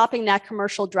you're dropping that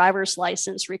commercial driver's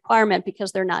license requirement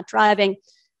because they're not driving,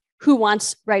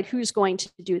 who's going to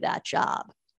do that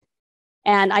job?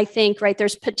 And I think, right,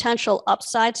 there's potential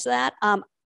upsides to that.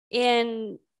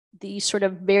 In the sort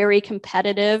of very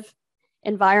competitive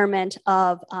environment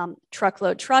of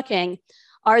truckload trucking,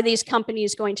 are these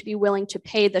companies going to be willing to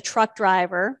pay the truck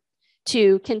driver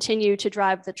to continue to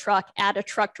drive the truck at a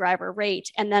truck driver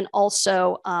rate, and then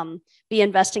also be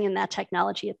investing in that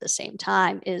technology at the same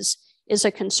time is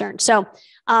a concern. So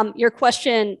your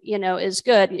question, is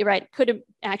good. You're right. Could it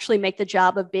actually make the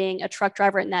job of being a truck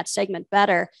driver in that segment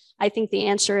better? I think the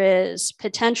answer is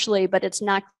potentially, but it's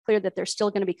not clear that they're still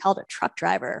going to be called a truck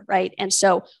driver, right? And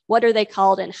so what are they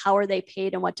called, and how are they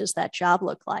paid, and what does that job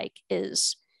look like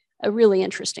is a really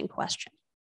interesting question.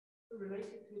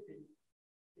 Related to the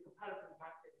competitive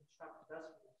market in truck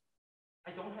investment,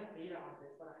 I don't have data on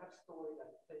this, but I have a story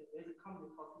that there's a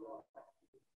company called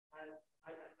Flourishing, and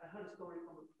I heard a story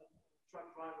from a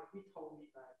truck driver. He told me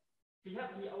that he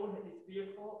owned his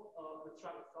vehicle, the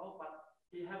truck itself, but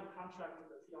he had a contract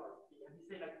with the CRSP, and he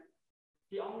said that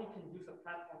he only can use a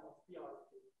platform of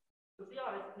CRSP. The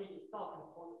CRSP itself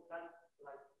imposes that,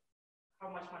 like,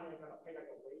 how much money are you going to pay, like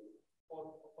a rate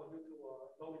for you to load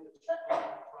the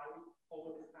trolley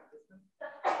over this kind of distance.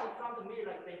 So it sounds to me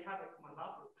like they have a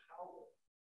monopoly power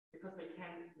because they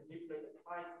can manipulate the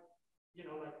price,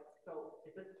 so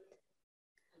is it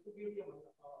really a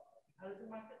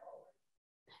competitive market?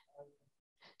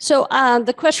 So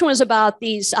the question was about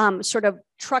these sort of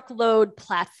truckload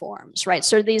platforms, right?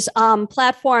 So these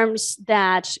platforms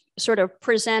that sort of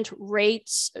present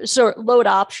rates, so load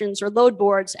options or load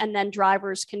boards, and then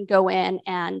drivers can go in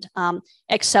and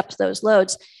accept those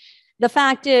loads. The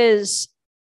fact is,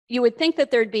 you would think that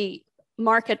there'd be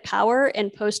market power in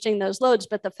posting those loads,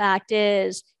 but the fact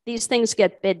is these things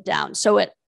get bid down. So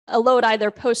a load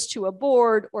either posts to a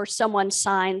board, or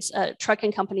a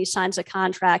trucking company signs a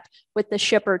contract with the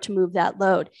shipper to move that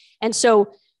load. And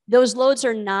so those loads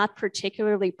are not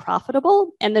particularly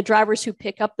profitable, and the drivers who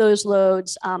pick up those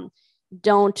loads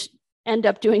don't end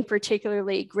up doing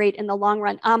particularly great in the long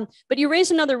run. But you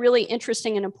raise another really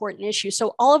interesting and important issue.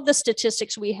 So all of the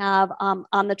statistics we have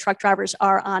on the truck drivers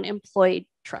are on employed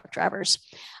truck drivers.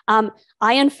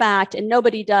 I, in fact, and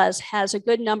nobody does, has a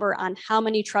good number on how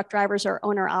many truck drivers are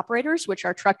owner operators, which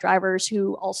are truck drivers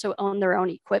who also own their own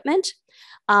equipment.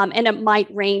 And it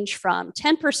might range from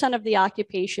 10% of the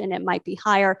occupation, it might be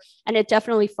higher, and it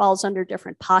definitely falls under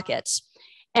different pockets.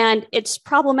 And it's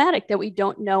problematic that we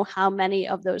don't know how many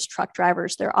of those truck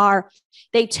drivers there are.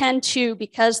 They tend to,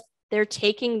 because they're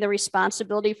taking the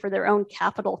responsibility for their own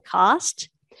capital cost,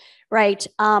 right?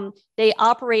 They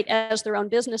operate as their own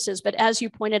businesses, but as you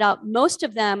pointed out, most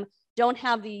of them don't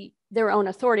have their own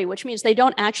authority, which means they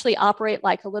don't actually operate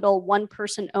like a little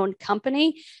one-person owned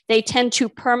company. They tend to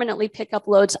permanently pick up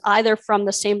loads either from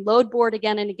the same load board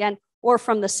again and again, or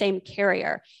from the same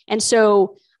carrier. And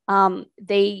so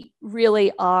they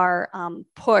really are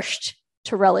pushed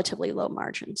to relatively low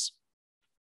margins.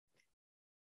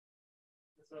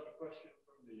 Let's have a question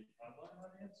from the online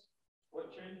audience.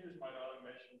 What changes might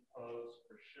automation pose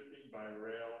for shipping by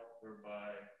rail or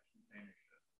by container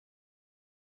ship?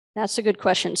 That's a good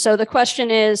question. So the question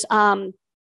is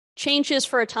changes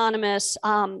for autonomous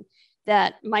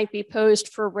that might be posed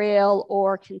for rail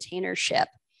or container ship.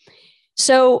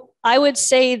 So I would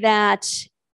say that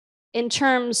in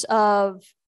terms of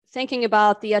thinking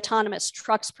about the autonomous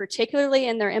trucks, particularly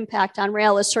and their impact on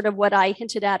rail, is sort of what I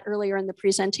hinted at earlier in the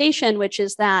presentation, which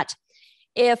is that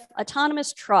if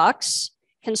autonomous trucks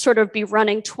can sort of be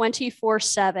running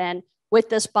 24/7 with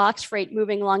this box freight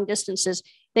moving long distances,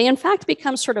 they in fact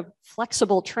become sort of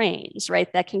flexible trains,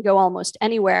 right, that can go almost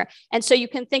anywhere. And so you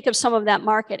can think of some of that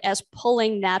market as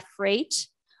pulling that freight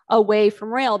away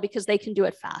from rail because they can do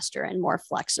it faster and more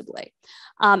flexibly.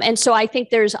 And so I think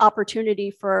there's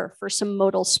opportunity for some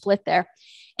modal split there.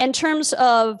 In terms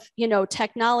of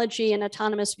technology and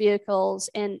autonomous vehicles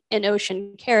in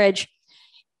ocean carriage,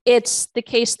 it's the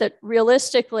case that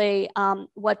realistically,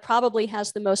 what probably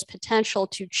has the most potential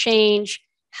to change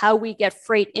how we get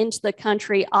freight into the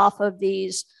country off of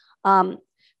these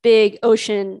big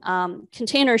ocean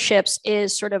container ships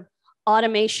is sort of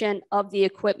automation of the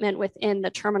equipment within the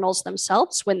terminals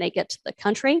themselves when they get to the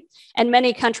country. And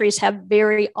many countries have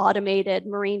very automated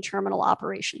marine terminal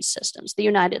operation systems. The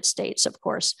United States, of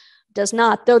course, does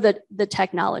not, though the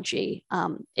technology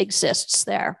exists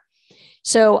there.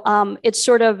 So it's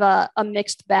sort of a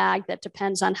mixed bag that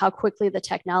depends on how quickly the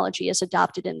technology is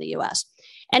adopted in the US.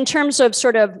 In terms of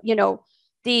sort of, you know,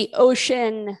 the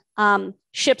ocean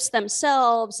ships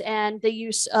themselves and the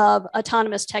use of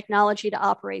autonomous technology to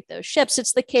operate those ships,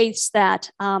 it's the case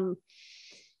that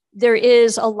there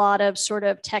is a lot of sort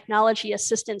of technology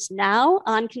assistance now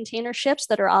on container ships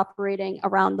that are operating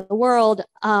around the world.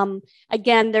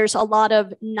 Again, there's a lot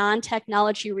of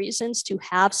non-technology reasons to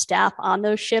have staff on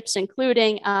those ships,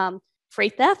 including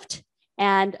freight theft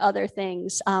and other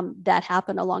things that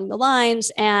happen along the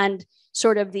lines, and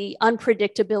sort of the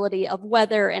unpredictability of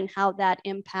weather and how that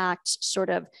impacts sort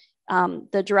of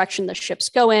the direction the ships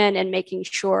go in, and making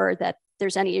sure that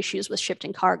there's any issues with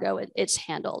shifting cargo, it's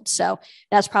handled. So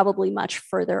that's probably much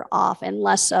further off and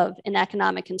less of an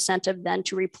economic incentive than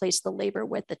to replace the labor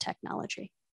with the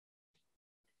technology.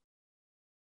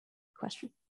 Question?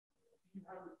 You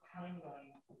have a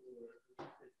timeline for the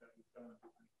research that you've done.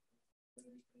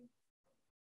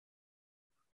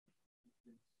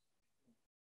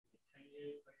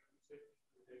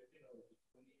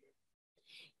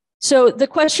 So the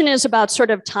question is about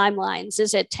sort of timelines.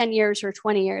 Is it 10 years or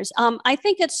 20 years? I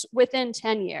think it's within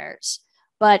 10 years,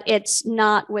 but it's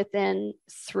not within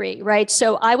 3, right?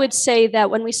 So I would say that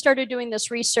when we started doing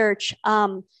this research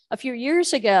a few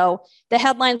years ago, the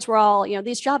headlines were all, you know,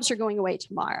 these jobs are going away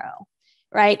tomorrow,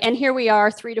 right? And here we are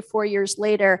 3 to 4 years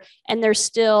later, and they're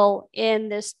still in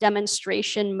this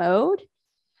demonstration mode.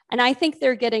 And I think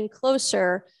they're getting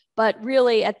closer. But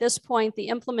really, at this point, the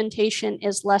implementation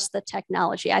is less the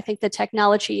technology. I think the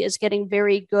technology is getting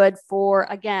very good for,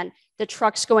 again, the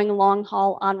trucks going long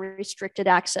haul on restricted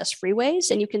access freeways.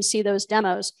 And you can see those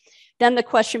demos. Then the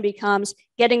question becomes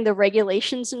getting the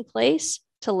regulations in place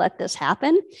to let this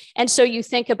happen. And so you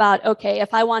think about, okay,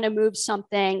 if I want to move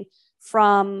something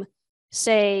from,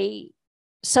 say,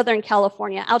 Southern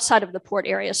California, outside of the port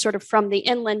area, sort of from the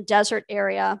inland desert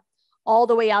area, all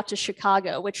the way out to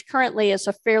Chicago, which currently is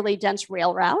a fairly dense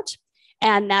rail route.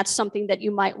 And that's something that you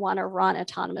might want to run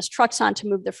autonomous trucks on to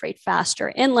move the freight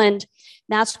faster inland.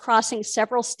 That's crossing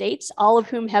several states, all of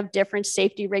whom have different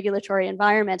safety regulatory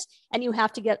environments. And you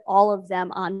have to get all of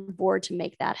them on board to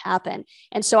make that happen.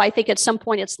 And so I think at some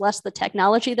point it's less the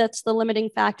technology that's the limiting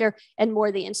factor and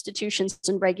more the institutions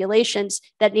and regulations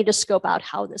that need to scope out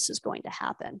how this is going to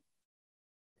happen.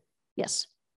 Yes.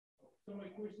 So my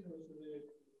question was,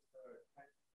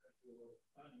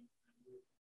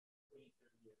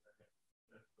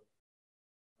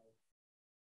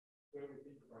 where we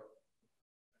think about it.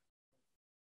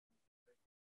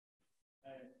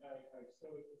 And I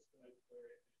saw it was like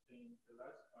very interesting the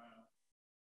last time.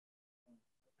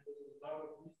 There was a lot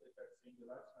of research that saying the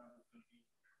last time was going to be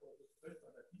the first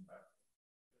one that came back.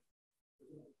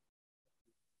 The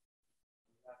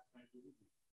last time we did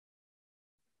it.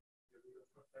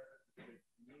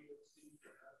 New York City,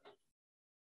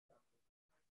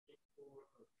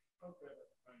 program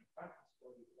of manufacturing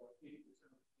for about 80%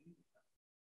 of the people.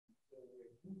 So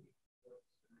we're moving towards,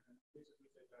 and basically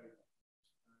that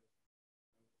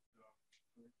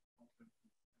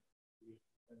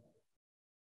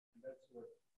and that's what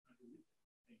I believe.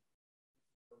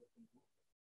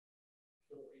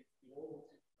 So it's the old,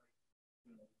 like,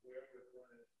 you know, where we're going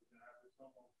to have this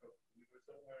normal truck. We were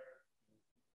somewhere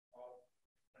off,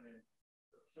 and then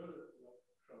the further truck,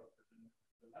 but then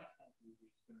the last time we were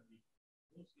going to be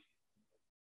mostly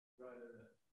rather than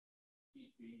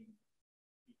keep being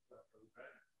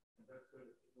and that's where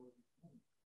it goes.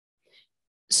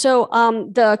 So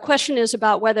the question is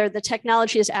about whether the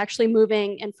technology is actually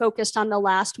moving and focused on the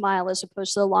last mile as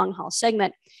opposed to the long haul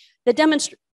segment. The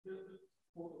demonstration.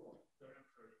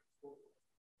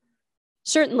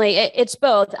 Certainly, it's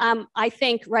both. I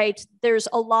think, right, there's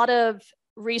a lot of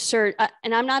research,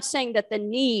 and I'm not saying that the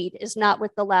need is not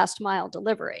with the last mile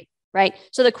delivery, right?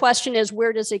 So the question is,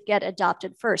 where does it get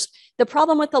adopted first? The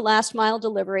problem with the last mile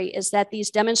delivery is that these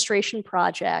demonstration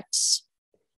projects,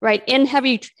 right, in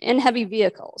heavy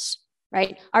vehicles,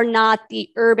 right, are not the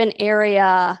urban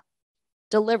area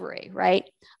delivery, right?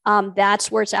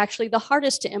 That's where it's actually the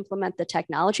hardest to implement the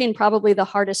technology and probably the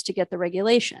hardest to get the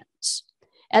regulations,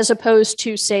 as opposed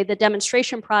to, say, the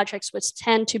demonstration projects, which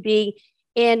tend to be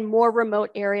in more remote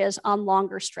areas on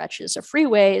longer stretches of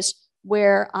freeways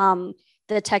where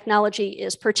the technology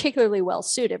is particularly well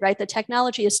suited, right? The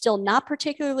technology is still not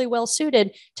particularly well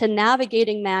suited to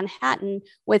navigating Manhattan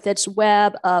with its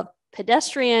web of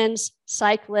pedestrians,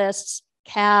 cyclists,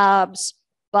 cabs,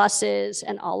 buses,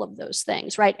 and all of those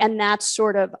things, right? And that's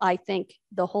sort of, I think,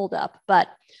 the holdup. But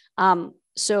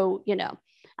so, you know,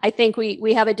 I think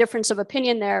we have a difference of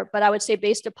opinion there, but I would say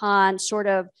based upon sort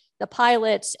of the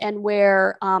pilots and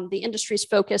where the industry's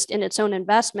focused in its own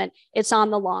investment, it's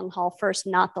on the long haul first,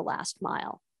 not the last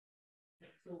mile.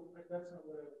 So that's not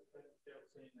what I was saying.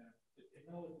 That the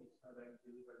technology is not that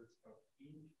delivery stuff.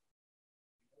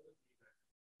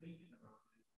 Thinking about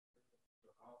it,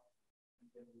 and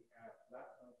then we have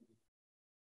that technology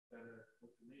that are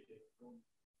automated from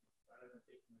rather than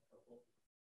taking a couple.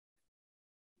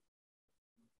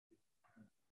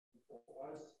 For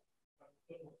us,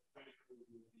 very cool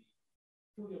will be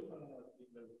fully autonomous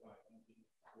with level 5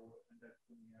 and that's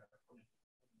when we have a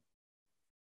connection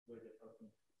where they're talking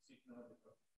signal,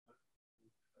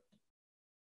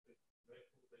 very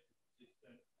cool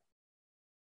system.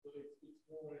 So it's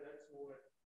more, that's more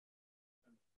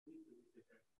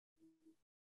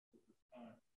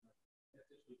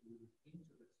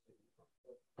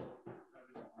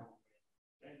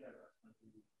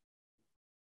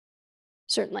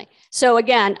Certainly. So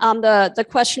again, the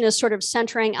question is sort of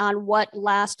centering on what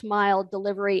last mile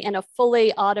delivery in a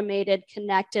fully automated,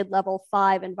 connected level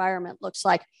 5 environment looks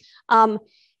like.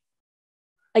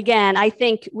 Again, I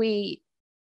think we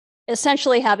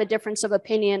essentially have a difference of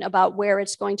opinion about where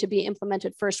it's going to be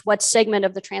implemented first, what segment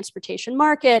of the transportation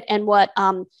market and what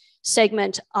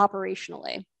segment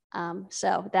operationally.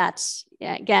 So that's,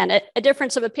 yeah, again, a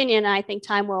difference of opinion. And I think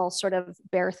time will sort of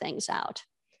bear things out.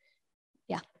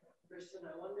 Yeah. Kristen,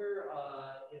 I wonder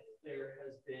if there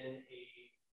has been a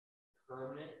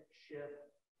permanent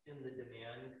shift in the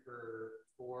demand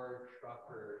for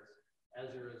truckers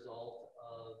as a result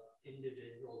of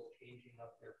individuals changing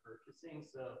up their purchasing.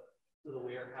 So the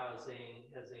warehousing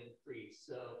has increased.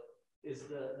 So is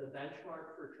the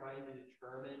benchmark for trying to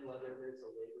determine whether there's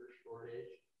a labor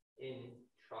shortage in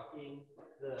trucking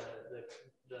the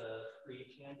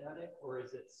pre-pandemic, or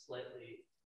is it slightly,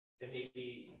 it may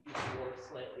be more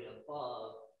slightly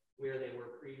above where they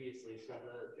were previously? So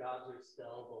the jobs are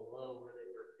still below where they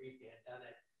were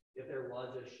pre-pandemic. If there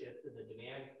was a shift in the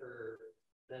demand curve,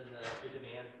 then the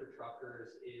demand for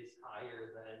truckers is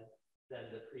higher than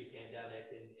the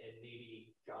pre-pandemic, and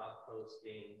maybe job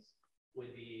postings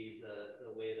would be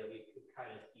the way that we could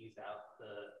kind of tease out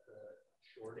the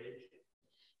shortage.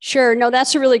 Sure. No,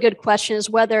 that's a really good question, is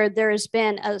whether there's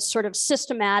been a sort of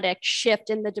systematic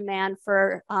shift in the demand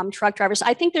for truck drivers.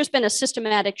 I think there's been a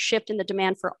systematic shift in the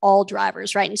demand for all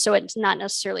drivers, right? And so it's not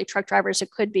necessarily truck drivers. It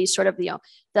could be sort of, you know,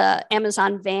 the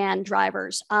Amazon van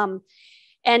drivers.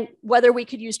 And whether we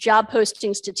could use job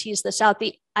postings to tease this out.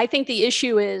 I think the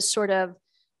issue is sort of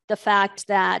the fact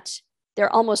that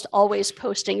they're almost always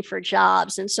posting for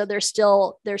jobs. And so they're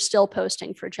still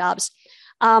posting for jobs.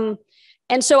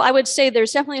 And so I would say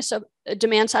there's definitely a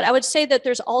demand side. I would say that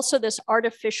there's also this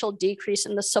artificial decrease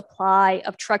in the supply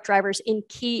of truck drivers in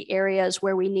key areas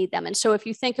where we need them. And so if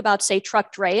you think about, say,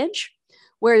 truck drayage,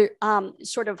 where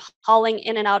sort of hauling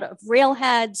in and out of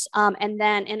railheads and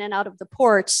then in and out of the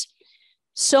ports,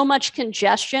 so much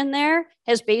congestion there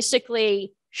has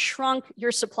basically shrunk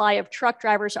your supply of truck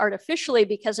drivers artificially,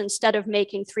 because instead of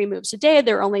making 3 moves a day,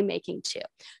 they're only making 2.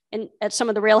 And at some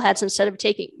of the railheads, instead of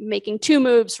making 2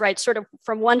 moves, right, sort of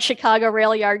from one Chicago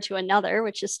rail yard to another,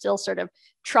 which is still sort of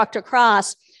trucked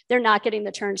across, they're not getting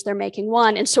the turns, they're making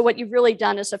 1. And so what you've really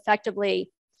done is effectively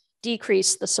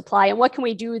decrease the supply. And what can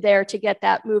we do there to get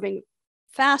that moving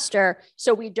faster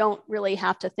so we don't really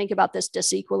have to think about this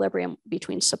disequilibrium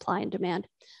between supply and demand?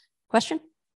 Question?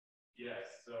 Yes.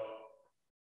 So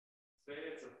say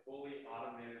it's a fully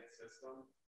automated system.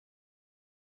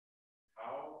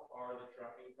 How are the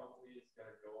trucking companies going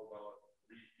to go about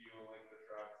refueling the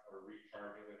trucks or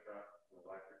recharging the trucks, the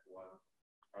electric one?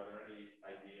 Are there any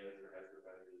ideas, or has there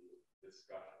been any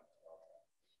discussion about that?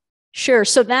 Sure.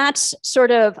 So that's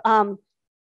sort of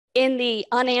in the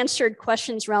unanswered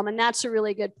questions realm. And that's a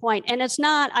really good point. And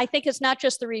I think it's not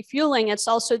just the refueling, it's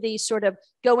also the sort of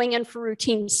going in for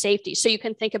routine safety. So you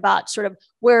can think about sort of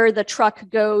where the truck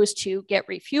goes to get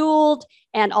refueled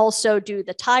and also do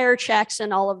the tire checks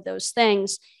and all of those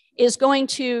things is going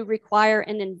to require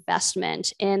an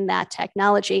investment in that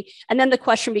technology. And then the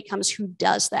question becomes, who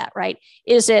does that, right?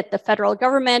 Is it the federal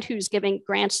government who's giving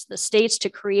grants to the states to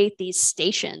create these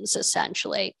stations,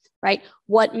 essentially, right?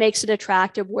 What makes it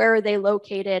attractive? Where are they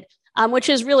located? Which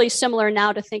is really similar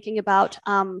now to thinking about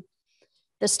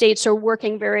the states are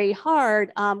working very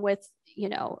hard with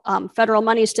federal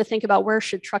monies to think about where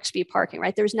should trucks be parking,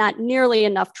 right? There's not nearly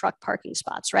enough truck parking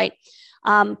spots, right?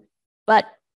 But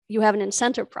you have an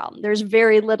incentive problem. There's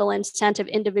very little incentive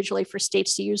individually for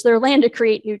states to use their land to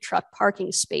create new truck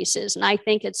parking spaces. And I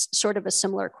think it's sort of a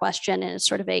similar question, and it's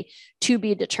sort of a to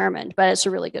be determined, but it's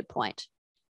a really good point.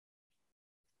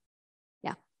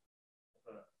 Yeah.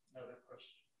 Another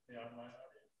question from the online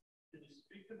audience. Can you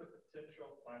speak to the potential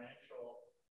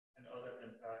financial and other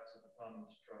impacts of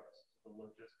autonomous trucks to the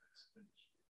logistics industry?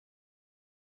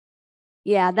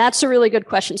 Yeah, that's a really good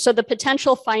question. So the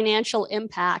potential financial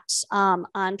impacts on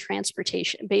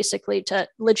transportation, basically to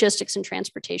logistics and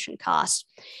transportation costs.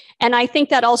 And I think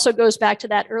that also goes back to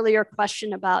that earlier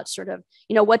question about sort of,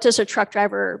 what does a truck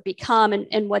driver become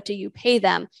and what do you pay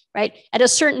them, right? At a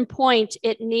certain point,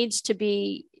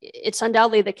 it's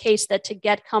undoubtedly the case that to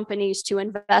get companies to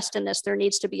invest in this, there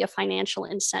needs to be a financial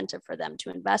incentive for them to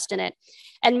invest in it.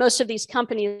 And most of these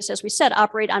companies, as we said,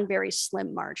 operate on very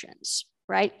slim margins,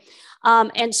 right?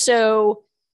 And so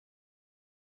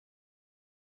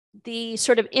the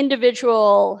sort of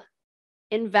individual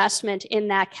investment in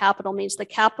that capital means the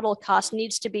capital cost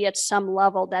needs to be at some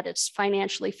level that it's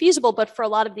financially feasible. But for a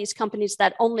lot of these companies,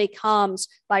 that only comes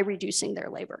by reducing their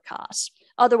labor costs.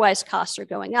 Otherwise, costs are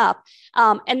going up.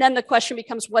 And then the question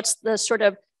becomes, what's the sort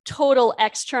of total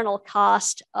external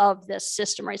cost of this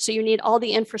system, right? So you need all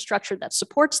the infrastructure that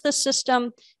supports this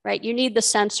system, right? You need the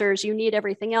sensors, you need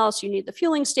everything else, you need the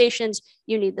fueling stations,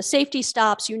 you need the safety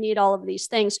stops, you need all of these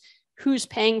things. Who's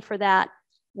paying for that?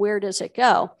 Where does it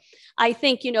go? I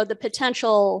think, the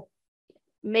potential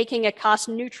making it cost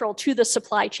neutral to the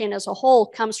supply chain as a whole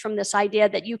comes from this idea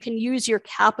that you can use your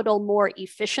capital more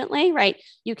efficiently, right?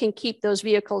 You can keep those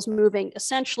vehicles moving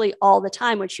essentially all the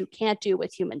time, which you can't do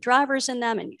with human drivers in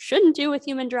them, and you shouldn't do with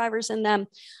human drivers in them.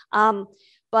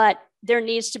 But there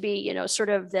needs to be, sort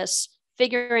of this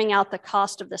figuring out the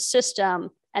cost of the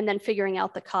system and then figuring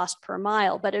out the cost per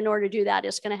mile. But in order to do that,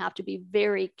 it's going to have to be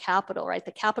very capital, right?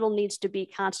 The capital needs to be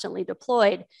constantly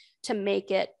deployed to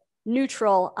make it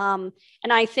neutral.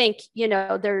 And I think,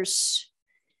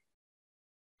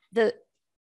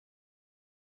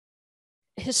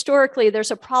 historically, there's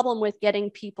a problem with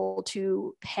getting people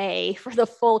to pay for the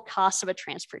full cost of a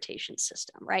transportation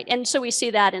system, right? And so we see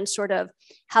that in sort of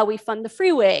how we fund the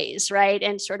freeways, right?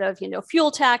 And sort of, fuel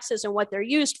taxes and what they're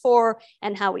used for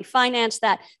and how we finance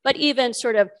that, but even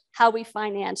sort of how we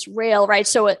finance rail, right?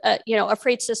 So, a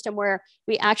freight system where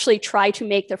we actually try to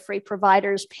make the freight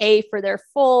providers pay for their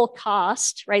full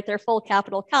cost, right? Their full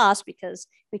capital cost, because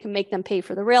we can make them pay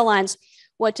for the rail lines.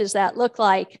 What does that look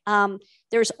like?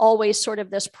 There's always sort of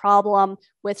this problem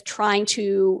with trying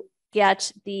to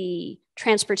get the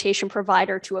transportation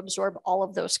provider to absorb all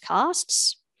of those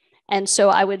costs. And so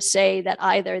I would say that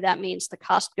either that means the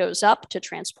cost goes up to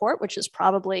transport, which is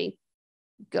probably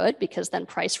good because then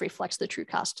price reflects the true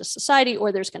cost to society,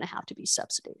 or there's going to have to be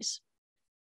subsidies.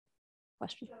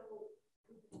 Question?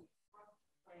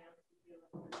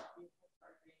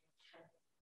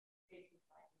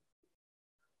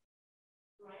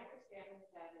 My understanding is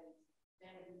that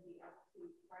then it would be up to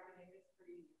private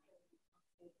industry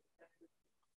to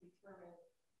determine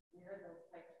where those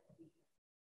types of people.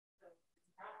 So it's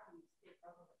not the state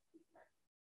government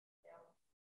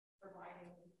providing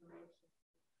information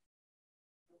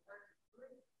to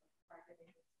private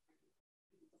industry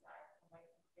to decide how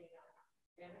much they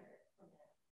benefit from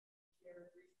that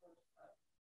shared resource of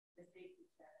the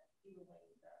safety that fueling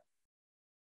the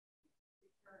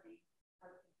security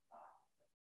parking spot.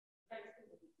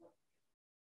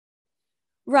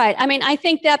 Right. I mean, I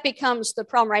think that becomes the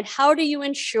problem, right? How do you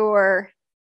ensure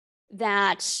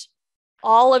that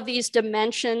all of these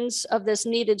dimensions of this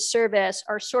needed service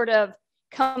are sort of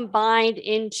combined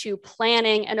into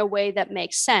planning in a way that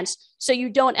makes sense? So you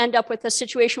don't end up with a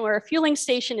situation where a fueling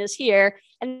station is here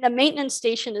and the maintenance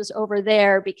station is over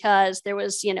there because there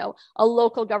was, a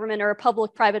local government or a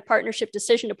public-private partnership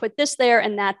decision to put this there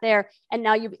and that there. And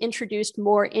now you've introduced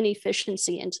more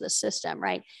inefficiency into the system,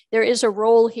 right? There is a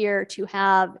role here to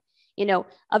have,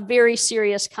 a very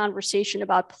serious conversation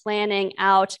about planning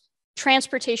out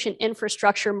transportation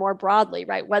infrastructure more broadly,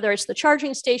 right? Whether it's the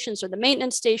charging stations or the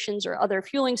maintenance stations or other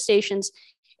fueling stations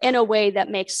in a way that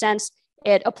makes sense.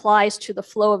 It applies to the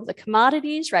flow of the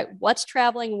commodities, right? What's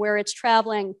traveling, where it's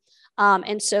traveling.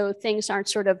 And so things aren't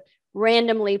sort of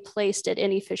randomly placed at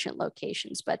inefficient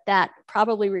locations, but that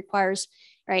probably requires,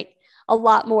 right, a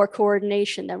lot more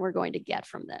coordination than we're going to get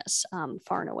from this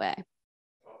far and away.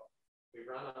 Well, we've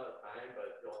run out of time,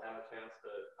 but you'll have a chance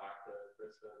to talk to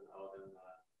Kristen out in the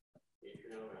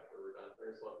atrium after we're done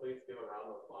here. So please give a round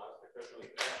of applause.